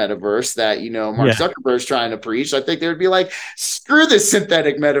synthetic metaverse that, Mark Zuckerberg's trying to preach, I think they would be like, screw this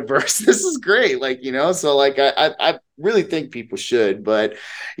synthetic metaverse. This is great. So I really think people should, but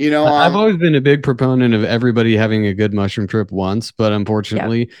I've always been a big proponent of everybody having a good mushroom trip once, but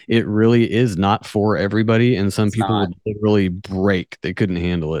unfortunately it really is not for everybody, and some people would literally break. They couldn't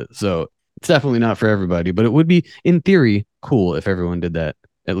handle it. So it's definitely not for everybody, but it would be, in theory, cool if everyone did that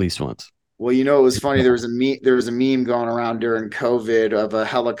at least once. Well, it was funny. There was a meme going around during COVID of a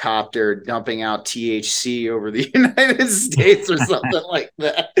helicopter dumping out THC over the United States or something like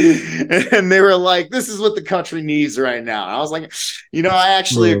that. And they were like, this is what the country needs right now. And I was like, I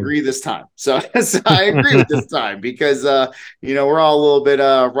actually agree this time. So I agree with this time because, we're all a little bit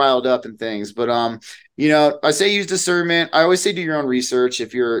riled up and things. But I say use discernment. I always say do your own research.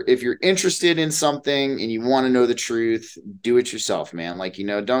 If you're interested in something and you want to know the truth, do it yourself, man.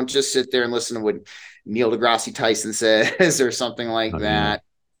 Don't just sit there and listen to what Neil deGrasse Tyson says or something like that.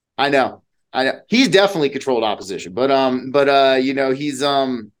 I know. He's definitely controlled opposition, but he's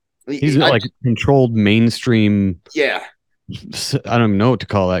like controlled mainstream. Yeah. I don't even know what to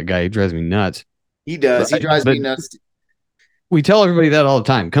call that guy. He drives me nuts. He does. He drives me nuts. We tell everybody that all the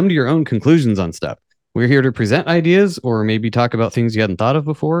time. Come to your own conclusions on stuff. We're here to present ideas or maybe talk about things you hadn't thought of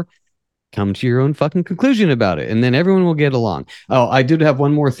before. Come to your own fucking conclusion about it, and then everyone will get along. Oh, I did have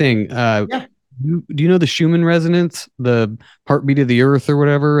one more thing. Do you know the Schumann resonance, the heartbeat of the earth or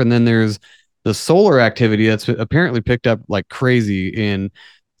whatever? And then there's the solar activity that's apparently picked up like crazy. And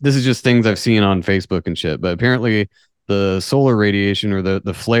this is just things I've seen on Facebook and shit. But apparently the solar radiation or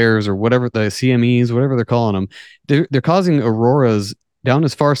the flares or whatever, the CMEs, whatever they're calling them, they're causing auroras down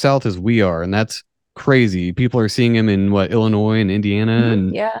as far south as we are. And that's crazy. People are seeing them in Illinois and Indiana.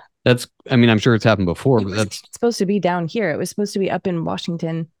 And that's, I'm sure it's happened before, but that's supposed to be down here. It was supposed to be up in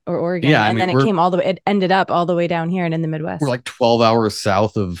Washington or Oregon. Yeah. And then it ended up all the way down here and in the Midwest. We're like 12 hours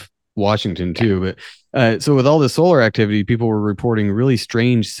south of Washington too. But so with all the solar activity, people were reporting really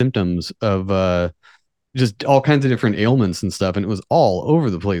strange symptoms of just all kinds of different ailments and stuff. And it was all over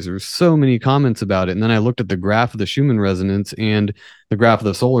the place. There were so many comments about it. And then I looked at the graph of the Schumann resonance and the graph of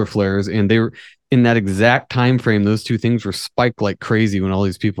the solar flares, and they were in that exact time frame. Those two things were spiked like crazy when all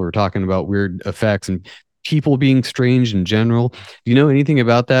these people were talking about weird effects and people being strange in general. Do you know anything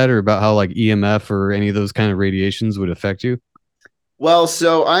about that, or about how like EMF or any of those kind of radiations would affect you? Well,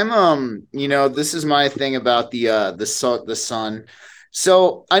 so I'm this is my thing about the sun.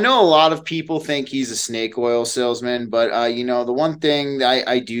 So I know a lot of people think he's a snake oil salesman, but the one thing that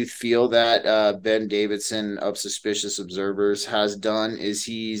I do feel that Ben Davidson of Suspicious Observers has done is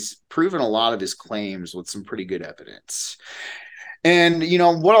he's proven a lot of his claims with some pretty good evidence. And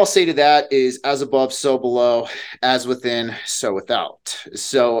what I'll say to that is as above, so below, as within, so without.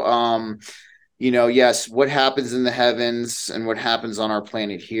 So yes, what happens in the heavens and what happens on our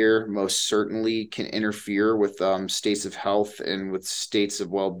planet here most certainly can interfere with states of health and with states of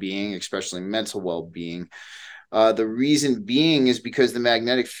well-being, especially mental well-being. The reason being is because the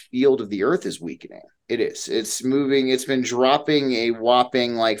magnetic field of the Earth is weakening. It is. It's moving. It's been dropping a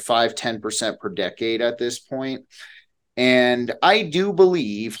whopping like 5-10% per decade at this point. And I do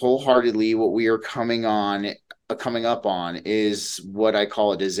believe wholeheartedly what we are coming up on is what I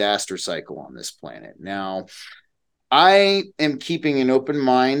call a disaster cycle on this planet. Now, I am keeping an open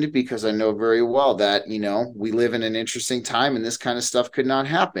mind because I know very well that, we live in an interesting time and this kind of stuff could not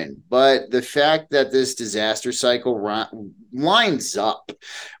happen. But the fact that this disaster cycle lines up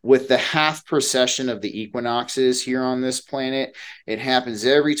with the half precession of the equinoxes here on this planet, it happens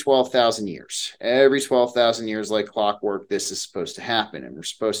every 12,000 years. Every 12,000 years, like clockwork, this is supposed to happen and we're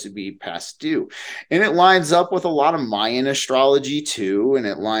supposed to be past due. And it lines up with a lot of Mayan astrology too. And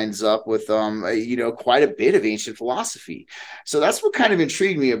it lines up with, quite a bit of ancient philosophy. So that's what kind of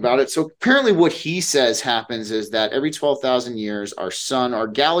intrigued me about it. So apparently what he says happens is that every 12,000 years, our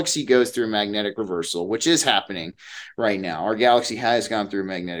galaxy goes through magnetic reversal, which is happening right now. Our galaxy has gone through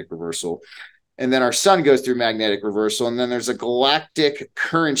magnetic reversal. And then our sun goes through magnetic reversal. And then there's a galactic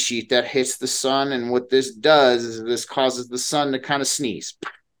current sheet that hits the sun. And what this does is this causes the sun to kind of sneeze.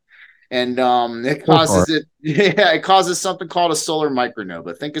 And it causes something called a solar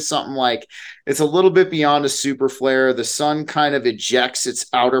micronova. Think of something like it's a little bit beyond a super flare. The sun kind of ejects its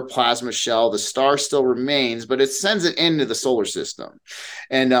outer plasma shell. The star still remains, but it sends it into the solar system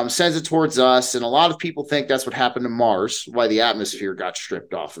and sends it towards us. And a lot of people think that's what happened to Mars, why the atmosphere got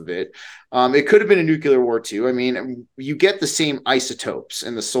stripped off of it. It could have been a nuclear war too. I mean, you get the same isotopes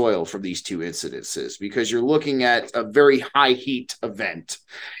in the soil from these two incidences because you're looking at a very high heat event.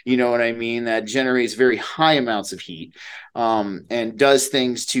 You know what I mean? That generates very high amounts of heat and does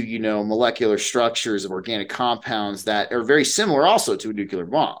things to, molecular structures of organic compounds that are very similar also to a nuclear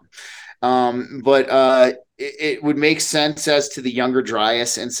bomb. But it would make sense as to the Younger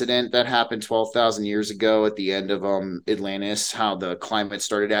Dryas incident that happened 12,000 years ago at the end of Atlantis, how the climate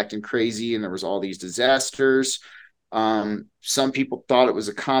started acting crazy and there was all these disasters. Some people thought it was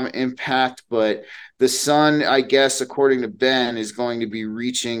a comet impact, but the sun, I guess, according to Ben, is going to be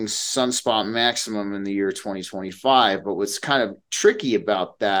reaching sunspot maximum in the year 2025. But what's kind of tricky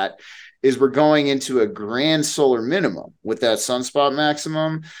about that is we're going into a grand solar minimum with that sunspot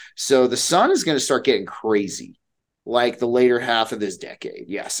maximum. So the sun is going to start getting crazy like the later half of this decade.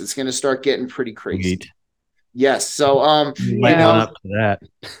 Yes, it's going to start getting pretty crazy. Sweet. Yes. So up to that.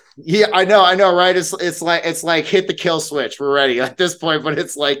 Yeah, I know, right? It's like hit the kill switch. We're ready at this point, but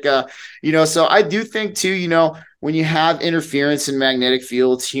it's like so I do think too, when you have interference in magnetic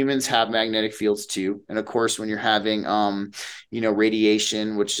fields, humans have magnetic fields too. And of course, when you're having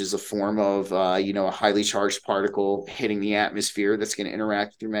radiation, which is a form of a highly charged particle hitting the atmosphere that's going to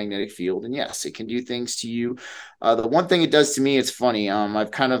interact with your magnetic field. And yes, it can do things to you. The one thing it does to me, it's funny.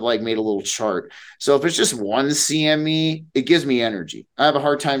 I've kind of like made a little chart. So if it's just 1 CME, it gives me energy. I have a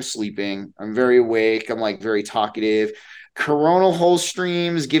hard time sleeping. I'm very awake. I'm like very talkative. Coronal hole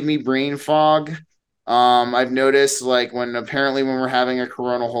streams give me brain fog. I've noticed like when we're having a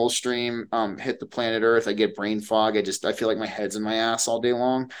coronal hole stream hit the planet Earth, I get brain fog. I feel like my head's in my ass all day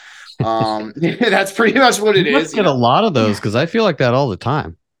long. That's pretty much what it is. Get a lot of those because I feel like that all the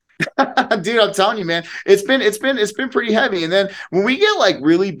time. Dude, I'm telling you, man, it's been pretty heavy. And then when we get like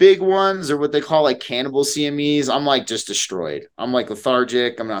really big ones or what they call like cannibal CMEs, I'm like just destroyed. I'm like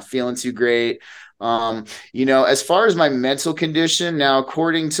lethargic. I'm not feeling too great. As far as my mental condition now,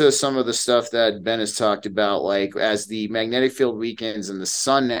 according to some of the stuff that Ben has talked about, like as the magnetic field weakens and the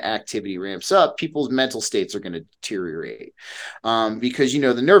sun activity ramps up, people's mental states are going to deteriorate because,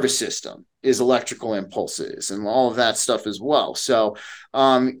 the nervous system is electrical impulses and all of that stuff as well. So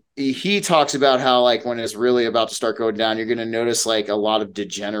he talks about how like when it's really about to start going down, you're going to notice like a lot of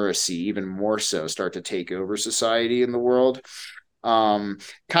degeneracy, even more so, start to take over society in the world. Kind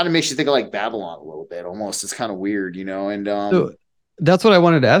of makes you think of like Babylon a little bit almost. It's kind of weird, and so that's what I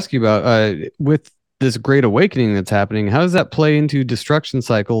wanted to ask you about with this great awakening that's happening. How does that play into destruction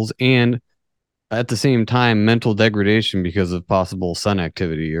cycles and at the same time mental degradation because of possible sun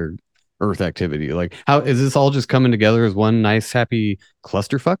activity? Or Earth activity? Like, how is this all just coming together as one nice, happy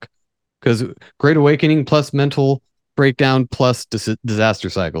clusterfuck? Because Great Awakening plus mental breakdown plus disaster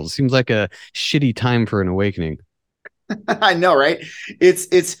cycles seems like a shitty time for an awakening. I know, right?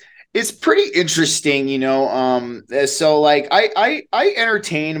 It's pretty interesting, you know. So like I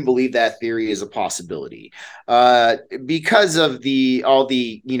entertain and believe that theory is a possibility, because of the all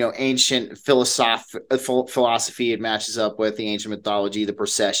the ancient philosophy it matches up with the ancient mythology, the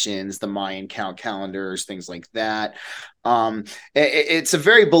processions, the Mayan count calendars, things like that. um it's a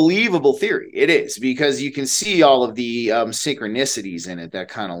very believable theory. It is, because you can see all of the synchronicities in it that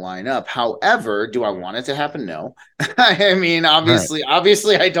kind of line up. However, do I want it to happen? No. I mean, Right.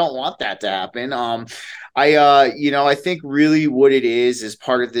 obviously I don't want that to happen. I think really what it is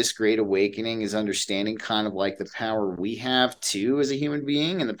part of this great awakening is understanding kind of like the power we have too as a human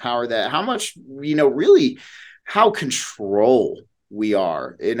being, and the power that how much, really how control we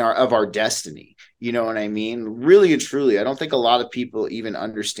are in our destiny. You know what I mean? Really and truly, I don't think a lot of people even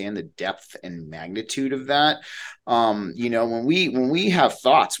understand the depth and magnitude of that. When we have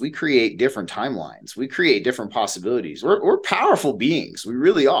thoughts, we create different timelines, we create different possibilities. We're powerful beings, we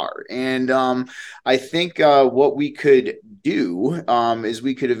really are. And I think what we could do is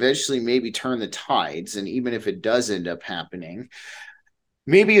we could eventually maybe turn the tides, and even if it does end up happening,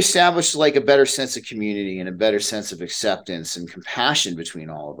 maybe establish like a better sense of community and a better sense of acceptance and compassion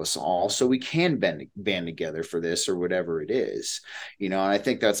between all of us all, so we can band together for this or whatever it is. And I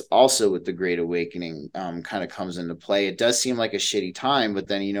think that's also what the great awakening kind of comes into play. It does seem like a shitty time, but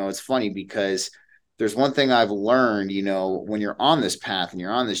then it's funny because there's one thing I've learned, when you're on this path and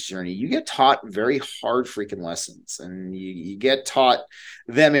you're on this journey, you get taught very hard freaking lessons, and you get taught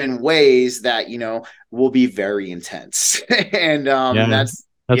them in ways that, will be very intense. And Yeah. That's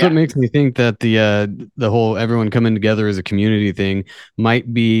what yeah. makes me think that the whole everyone coming together as a community thing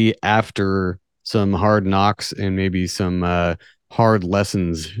might be after some hard knocks and maybe some hard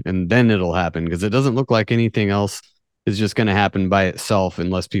lessons, and then it'll happen, because it doesn't look like anything else is just going to happen by itself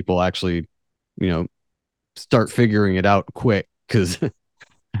unless people actually, you know, start figuring it out quick. Because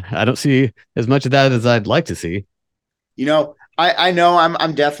I don't see as much of that as I'd like to see. I know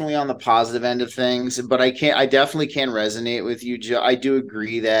I'm definitely on the positive end of things, but I definitely can resonate with you, Joe. I do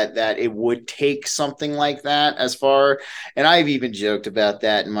agree that it would take something like that, and I've even joked about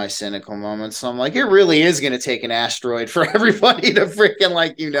that in my cynical moments. So I'm like, it really is going to take an asteroid for everybody to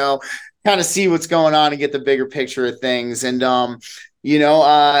freaking kind of see what's going on and get the bigger picture of things. And I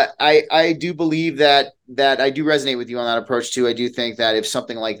do believe that I do resonate with you on that approach too. I do think that if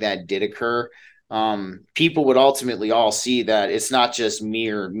something like that did occur, people would ultimately all see that it's not just me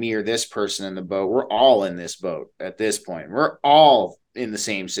or this person in the boat. We're all in this boat at this point. We're all in the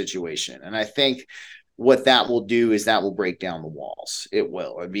same situation. And I think what that will do is that will break down the walls. It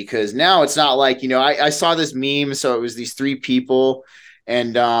will, because now it's not like, I saw this meme. So it was these three people,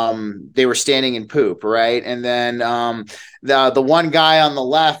 and they were standing in poop, right? And then the one guy on the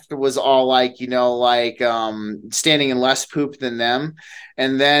left was all like, standing in less poop than them.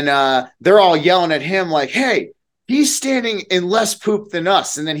 And then they're all yelling at him like, hey, he's standing in less poop than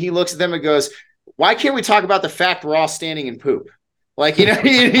us. And then he looks at them and goes, why can't we talk about the fact we're all standing in poop? Like, you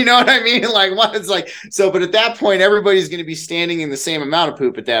know what I mean? Like, what it's like. So, but at that point, everybody's going to be standing in the same amount of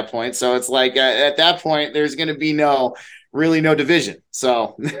poop at that point. So it's like, at that point, there's going to be really no division.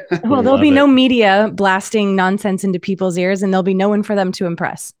 So, well, there'll be no media blasting nonsense into people's ears, and there'll be no one for them to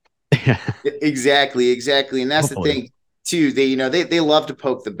impress. Exactly. And that's Hopefully. the thing too. They love to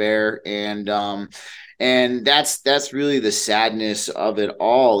poke the bear, and that's really the sadness of it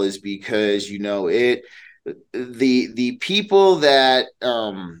all, is because the people that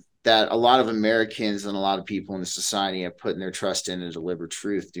a lot of Americans and a lot of people in the society have put in their trust in to deliver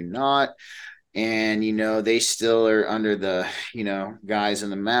truth do not. And they still are under the guise in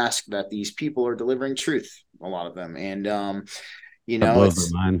the mask that these people are delivering truth, a lot of them. And That blows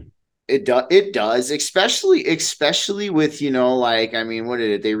it's my mind. it does, especially with I mean, what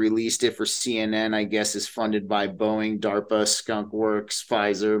did it? They released it for CNN, I guess, is funded by Boeing, DARPA, Skunk Works,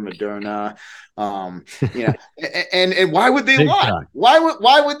 Pfizer, Moderna. And why would they Big lie? shock. Why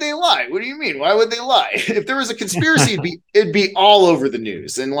would they lie? What do you mean? Why would they lie? If there was a conspiracy, it'd be all over the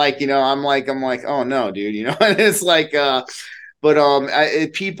news. And I'm like, oh no, dude, and it's like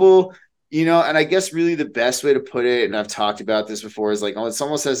but people, and I guess really the best way to put it, and I've talked about this before, is like, oh, it's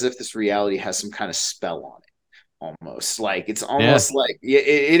almost as if this reality has some kind of spell on it. Almost like it's Yeah. almost like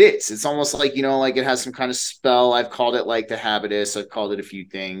it is. It's almost like like it has some kind of spell. I've called it like the habitus. I've called it a few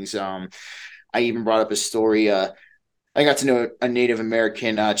things. I even brought up a story. I got to know a Native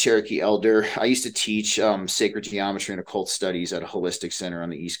American Cherokee elder. I used to teach sacred geometry and occult studies at a holistic center on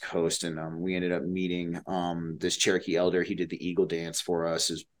the East Coast, and we ended up meeting this Cherokee elder. He did the eagle dance for us.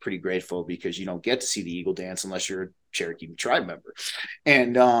 Is pretty grateful because you don't get to see the eagle dance unless you're a Cherokee tribe member.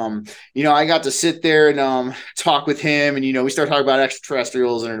 And I got to sit there and talk with him, and we started talking about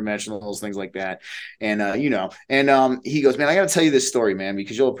extraterrestrials, interdimensionals, things like that. And he goes, man, I got to tell you this story, man,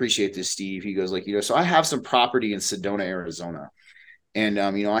 because you'll appreciate this, Steve. He goes, like, so I have some property in Sedona, Arizona. And,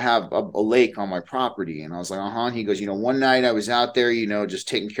 I have a lake on my property. And I was like, And he goes, one night I was out there, just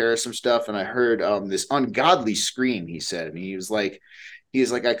taking care of some stuff. And I heard this ungodly scream, he said. And he was like,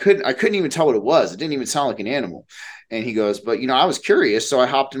 I couldn't even tell what it was. It didn't even sound like an animal. And he goes, but I was curious, so I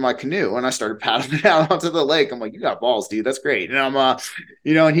hopped in my canoe and I started paddling it out onto the lake. I'm like, you got balls, dude. That's great. And I'm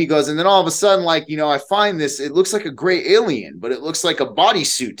and he goes, and then all of a sudden, like, I find this, it looks like a gray alien, but it looks like a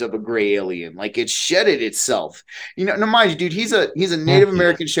bodysuit of a gray alien, like it shedded itself. Now mind you, dude, he's a Native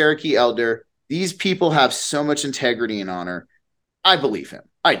American Cherokee elder. These people have so much integrity and honor. I believe him.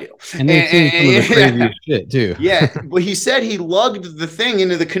 I do. And they've seen some of the craziest shit too. Yeah. But he said he lugged the thing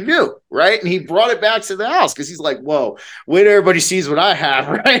into the canoe, right? And he brought it back to the house because he's like, whoa, wait till everybody sees what I have,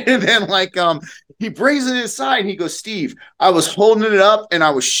 right? And then he brings it inside and he goes, Steve, I was holding it up and I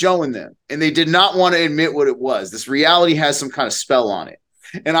was showing them. And they did not want to admit what it was. This reality has some kind of spell on it.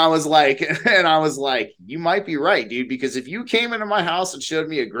 And I was like, you might be right, dude, because if you came into my house and showed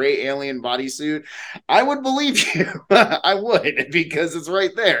me a gray alien bodysuit, I would believe you. I would, because it's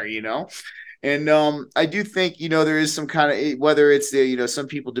right there, And I do think, there is some kind of, whether it's the, some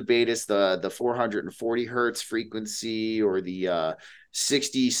people debate it's the 440 hertz frequency or the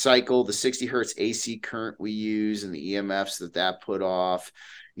 60 cycle, the 60 hertz AC current we use and the EMFs that put off,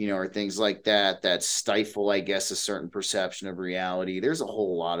 or things like that stifle, I guess, a certain perception of reality. There's a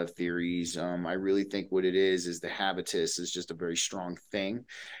whole lot of theories. I really think what it is the habitus is just a very strong thing.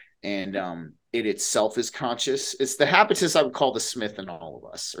 And it itself is conscious. It's the habitus I would call the Smith in all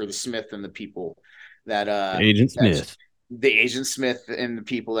of us, or the Smith and the people that Agent Smith. The Agent Smith and the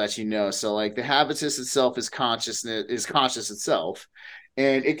people that So like the habitus itself is conscious itself,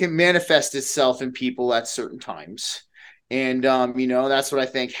 and it can manifest itself in people at certain times. And, that's what I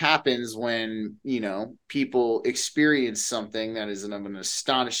think happens when, people experience something that is an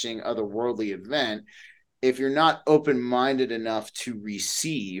astonishing otherworldly event. If you're not open-minded enough to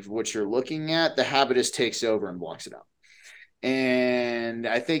receive what you're looking at, the habitus takes over and blocks it out. And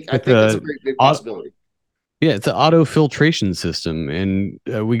I think that's a very big possibility. Yeah, it's an auto filtration system, and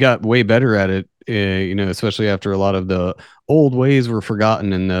we got way better at it. Especially after a lot of the old ways were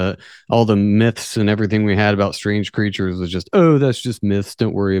forgotten, and all the myths and everything we had about strange creatures was just, oh, that's just myths.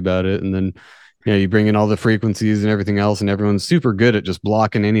 Don't worry about it. And then, you bring in all the frequencies and everything else, and everyone's super good at just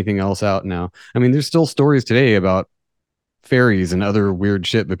blocking anything else out now. I mean, there's still stories today about fairies and other weird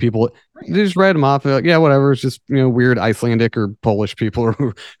shit, but people they just write them off. Like, yeah, whatever. It's just weird Icelandic or Polish people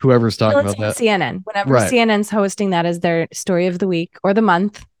or whoever's talking about that. CNN. Whenever CNN's hosting that as their story of the week or the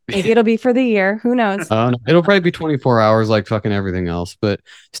month, maybe it'll be for the year. Who knows? It'll probably be 24 hours like fucking everything else. But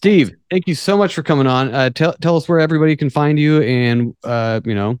Steve, thank you so much for coming on. Tell us where everybody can find you, and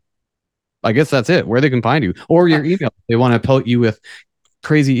I guess that's it. Where they can find you, or your email. If they want to pelt you with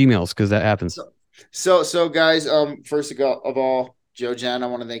crazy emails, because that happens. So guys, first of all, Joe, Jen, I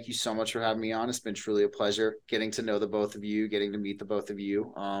want to thank you so much for having me on. It's been truly a pleasure getting to know the both of you, getting to meet the both of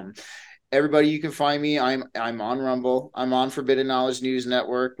you. Everybody, you can find me. I'm on Rumble. I'm on Forbidden Knowledge News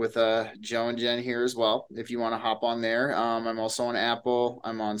Network with Joe and Jen here as well, if you want to hop on there. I'm also on Apple.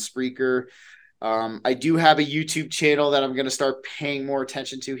 I'm on Spreaker. I do have a YouTube channel that I'm going to start paying more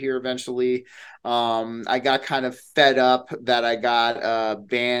attention to here eventually. I got kind of fed up that I got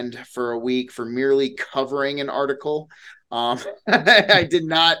banned for a week for merely covering an article. I did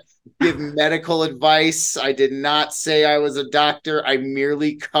not give medical advice. I did not say I was a doctor. I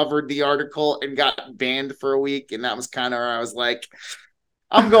merely covered the article and got banned for a week. And that was kind of where I was like,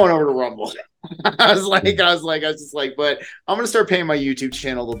 I'm going over to Rumble. I was just like, but I'm going to start paying my YouTube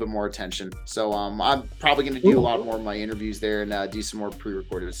channel a little bit more attention. So I'm probably going to do a lot more of my interviews there and do some more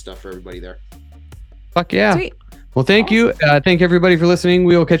pre-recorded stuff for everybody there. Fuck yeah. Sweet. Well, thank you. Thank everybody for listening.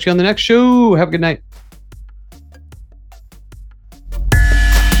 We will catch you on the next show. Have a good night.